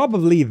to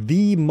probably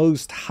the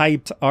most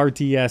hyped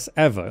RTS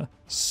ever,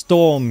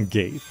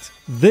 Stormgate.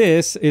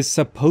 This is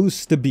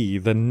supposed to be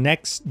the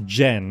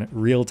next-gen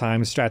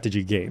real-time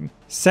strategy game,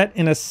 set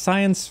in a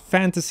science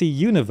fantasy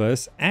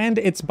universe, and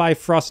it's by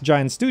Frost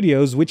Giant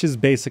Studios, which is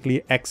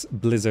basically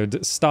ex-Blizzard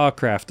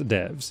StarCraft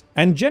devs.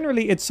 And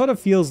generally, it sort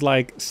of feels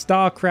like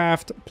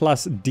StarCraft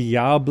plus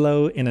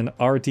Diablo in an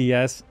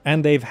RTS,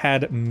 and they've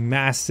had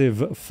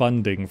massive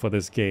funding for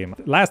this game.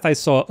 Last I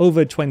saw,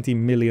 over $20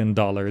 million.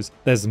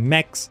 There's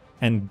mechs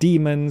and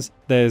demons,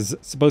 there's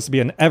supposed to be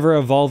an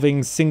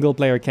ever-evolving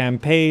single-player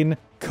campaign,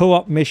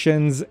 co-op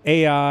missions,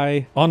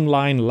 AI,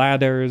 online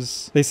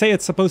ladders. They say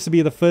it's supposed to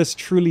be the first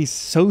truly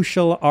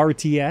social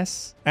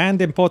RTS.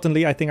 And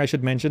importantly, I think I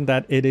should mention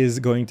that it is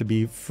going to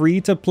be free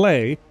to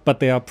play,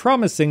 but they are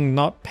promising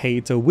not pay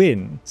to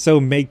win. So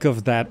make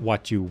of that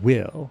what you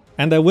will.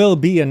 And there will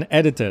be an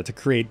editor to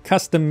create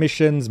custom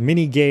missions,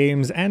 mini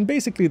games, and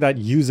basically that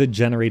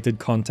user-generated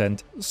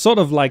content, sort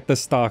of like the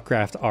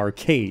StarCraft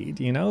arcade,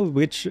 you know,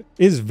 which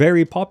is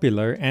very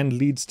popular and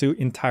leads to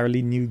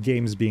entirely new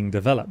games being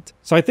developed.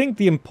 So I think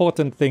the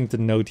important thing to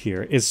note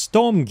here is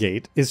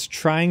Stormgate is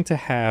trying to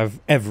have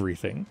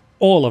everything,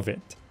 all of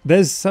it.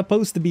 There's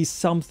supposed to be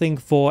something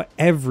for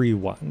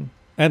everyone.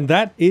 And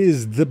that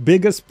is the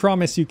biggest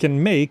promise you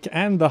can make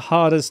and the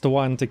hardest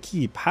one to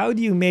keep. How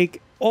do you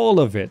make all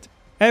of it,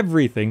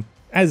 everything,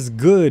 as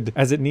good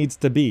as it needs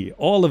to be?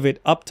 All of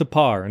it up to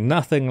par,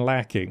 nothing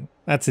lacking.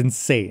 That's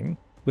insane.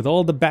 With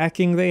all the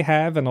backing they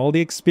have and all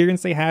the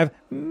experience they have,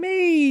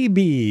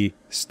 maybe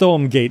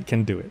Stormgate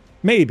can do it.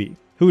 Maybe.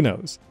 Who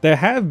knows? There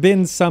have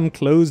been some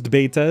closed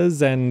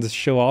betas and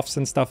show-offs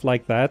and stuff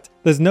like that.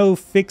 There's no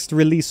fixed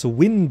release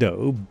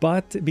window,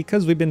 but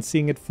because we've been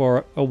seeing it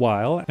for a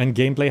while and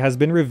gameplay has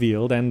been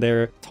revealed and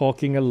they're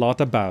talking a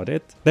lot about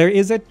it, there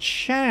is a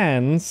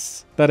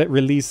chance that it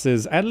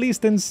releases, at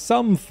least in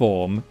some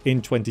form,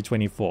 in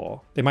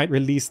 2024. They might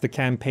release the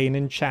campaign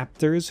in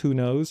chapters, who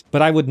knows?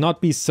 But I would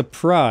not be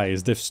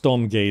surprised if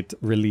Stormgate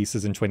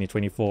releases in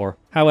 2024.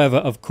 However,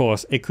 of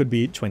course, it could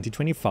be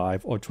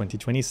 2025 or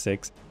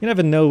 2026. You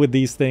never know with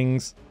these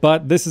things.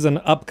 But this is an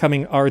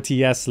upcoming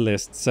RTS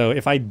list, so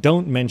if I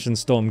don't mention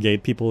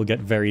Stormgate, people will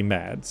get very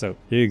mad. So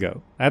here you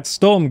go. That's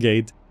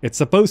Stormgate. It's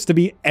supposed to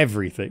be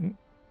everything.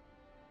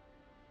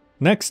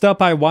 Next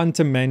up, I want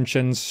to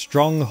mention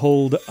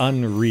Stronghold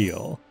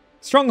Unreal.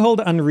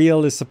 Stronghold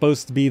Unreal is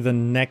supposed to be the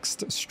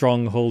next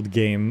Stronghold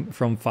game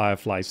from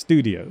Firefly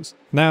Studios.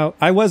 Now,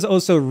 I was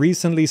also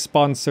recently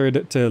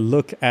sponsored to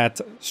look at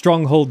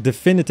Stronghold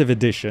Definitive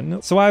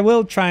Edition, so I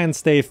will try and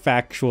stay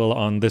factual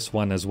on this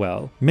one as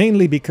well.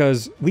 Mainly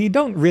because we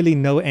don't really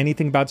know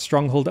anything about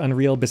Stronghold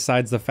Unreal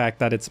besides the fact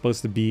that it's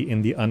supposed to be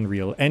in the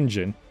Unreal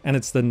Engine, and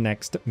it's the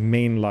next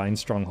mainline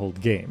Stronghold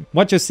game.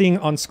 What you're seeing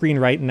on screen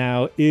right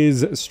now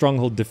is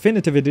Stronghold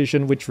Definitive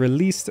Edition, which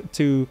released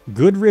to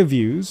good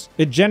reviews.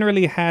 It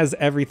generally has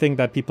everything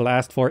that people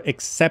asked for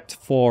except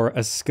for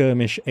a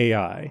skirmish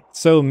AI.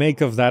 So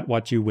make of that what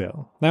what you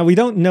will. Now, we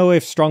don't know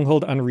if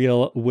Stronghold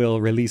Unreal will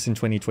release in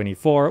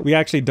 2024. We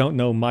actually don't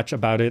know much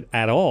about it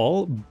at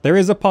all. There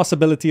is a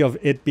possibility of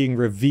it being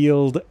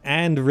revealed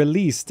and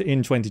released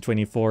in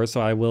 2024,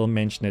 so I will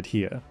mention it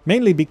here.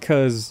 Mainly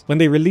because when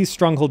they released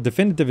Stronghold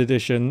Definitive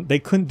Edition, they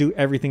couldn't do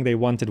everything they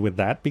wanted with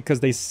that because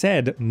they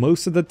said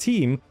most of the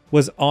team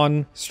was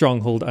on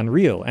Stronghold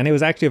Unreal, and it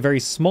was actually a very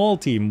small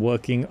team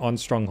working on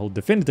Stronghold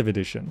Definitive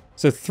Edition.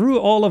 So through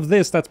all of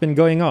this that's been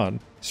going on,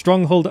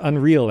 Stronghold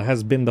Unreal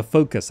has been the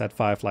focus at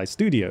Firefly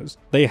Studios.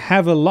 They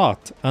have a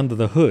lot under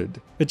the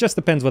hood. It just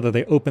depends whether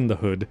they open the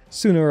hood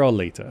sooner or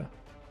later.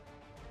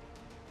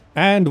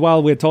 And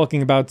while we're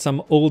talking about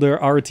some older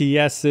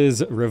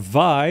RTSs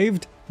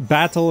revived,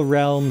 Battle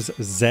Realms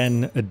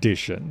Zen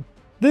Edition.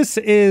 This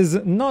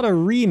is not a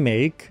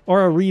remake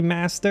or a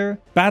remaster.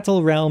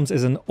 Battle Realms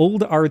is an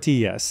old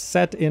RTS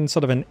set in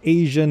sort of an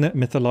Asian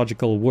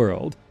mythological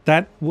world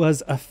that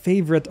was a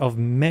favorite of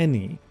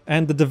many.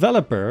 And the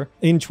developer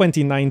in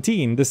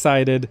 2019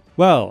 decided,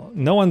 well,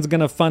 no one's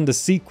gonna fund a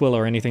sequel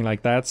or anything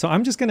like that, so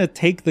I'm just gonna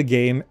take the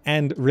game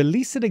and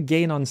release it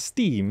again on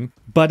Steam,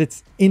 but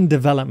it's in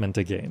development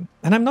again.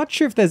 And I'm not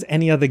sure if there's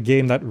any other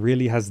game that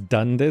really has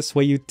done this,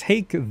 where you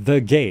take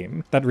the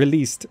game that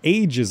released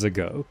ages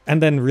ago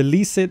and then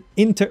release it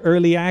into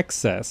early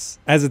access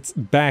as it's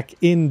back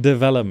in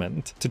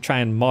development to try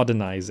and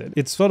modernize it.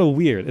 It's sort of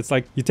weird. It's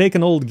like you take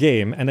an old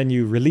game and then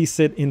you release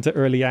it into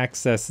early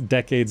access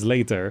decades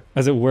later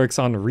as it works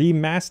on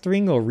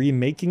remastering or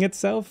remaking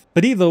itself.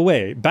 But either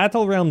way,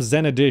 Battle Realms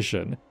Zen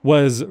Edition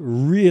was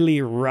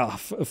really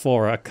rough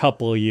for a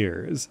couple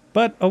years.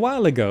 But a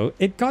while ago,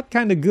 it got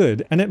kind of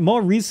good, and it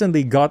more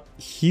recently got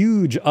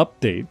huge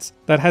updates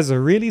that has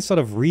really sort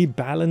of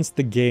rebalanced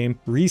the game,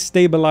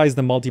 restabilized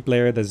the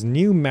multiplayer. There's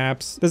new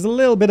maps, there's a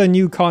little bit of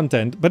new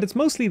content, but it's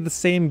mostly the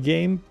same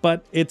game,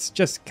 but it's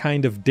just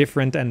kind of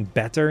different and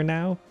better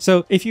now.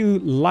 So if you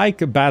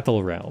like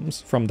Battle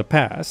Realms from the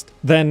past,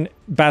 then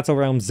Battle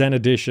Realms Zen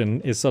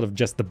Edition is sort of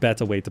just the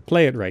better way to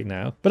play it right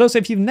now. But also,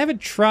 if you've never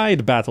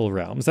tried Battle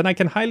Realms, then I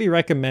can highly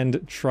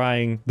recommend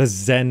trying the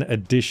Zen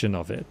Edition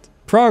of it.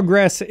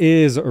 Progress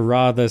is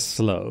rather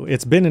slow.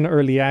 It's been in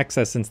early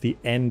access since the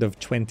end of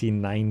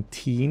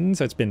 2019,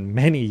 so it's been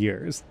many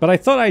years. But I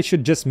thought I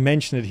should just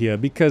mention it here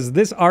because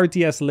this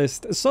RTS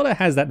list sort of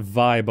has that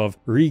vibe of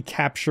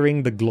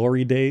recapturing the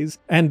glory days.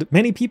 And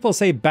many people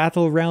say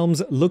Battle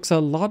Realms looks a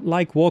lot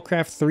like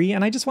Warcraft 3,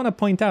 and I just want to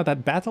point out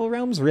that Battle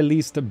Realms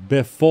released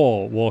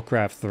before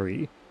Warcraft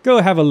 3.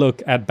 Go have a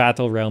look at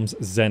Battle Realms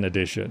Zen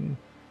Edition.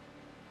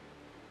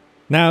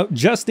 Now,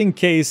 just in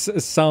case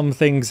some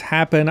things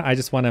happen, I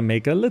just want to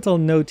make a little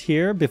note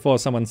here before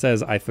someone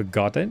says I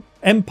forgot it.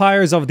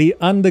 Empires of the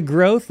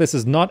Undergrowth. This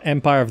is not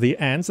Empire of the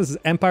Ants. This is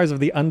Empires of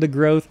the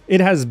Undergrowth. It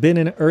has been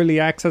in early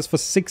access for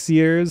 6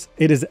 years.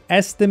 It is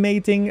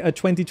estimating a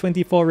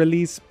 2024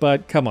 release,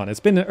 but come on, it's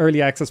been in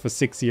early access for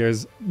 6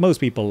 years. Most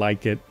people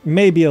like it.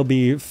 Maybe it'll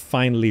be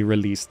finally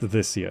released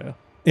this year.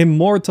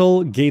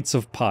 Immortal Gates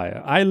of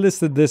Pyre. I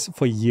listed this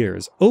for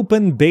years.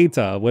 Open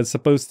beta was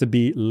supposed to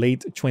be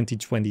late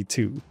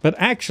 2022, but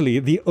actually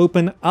the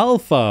open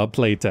alpha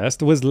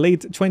playtest was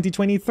late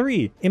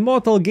 2023.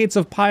 Immortal Gates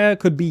of Pyre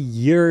could be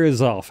years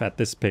off at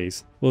this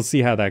pace. We'll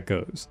see how that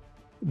goes.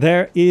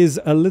 There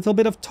is a little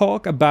bit of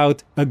talk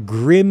about a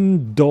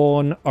Grim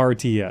Dawn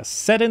RTS.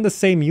 Set in the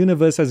same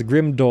universe as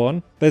Grim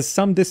Dawn, there's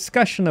some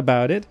discussion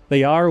about it,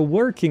 they are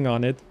working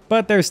on it,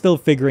 but they're still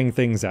figuring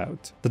things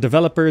out. The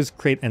developers,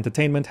 Create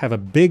Entertainment, have a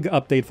big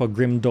update for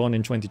Grim Dawn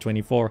in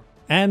 2024,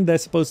 and they're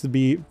supposed to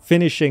be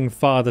finishing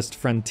Farthest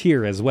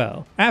Frontier as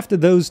well. After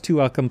those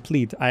two are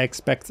complete, I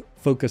expect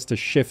focus to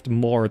shift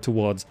more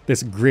towards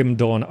this Grim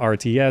Dawn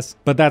RTS,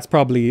 but that's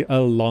probably a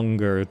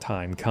longer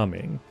time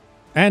coming.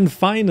 And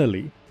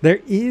finally,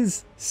 there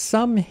is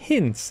some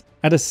hints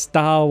at a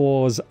Star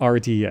Wars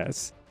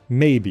RTS.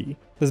 Maybe.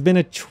 There's been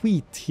a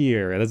tweet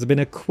here, there's been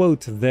a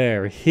quote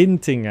there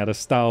hinting at a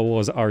Star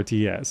Wars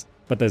RTS,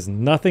 but there's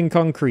nothing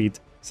concrete,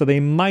 so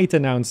they might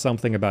announce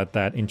something about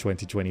that in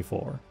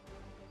 2024.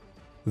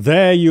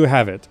 There you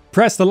have it.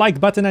 Press the like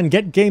button and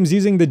get games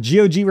using the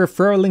GOG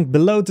referral link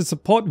below to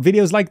support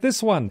videos like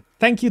this one.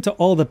 Thank you to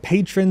all the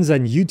patrons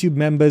and YouTube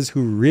members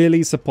who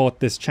really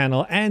support this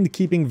channel and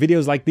keeping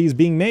videos like these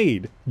being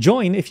made.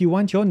 Join if you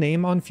want your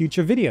name on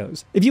future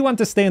videos. If you want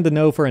to stay in the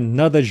know for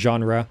another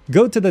genre,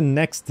 go to the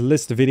next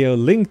list video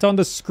linked on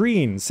the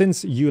screen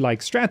since you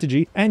like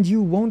strategy and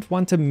you won't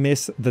want to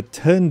miss the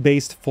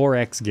turn-based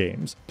 4X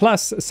games.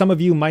 Plus, some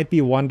of you might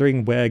be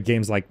wondering where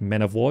games like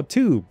Men of War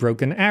 2,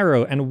 Broken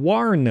Arrow, and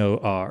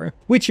Warno are,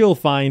 which you'll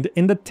find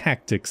in the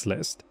tactics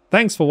list.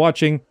 Thanks for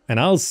watching, and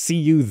I'll see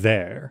you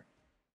there.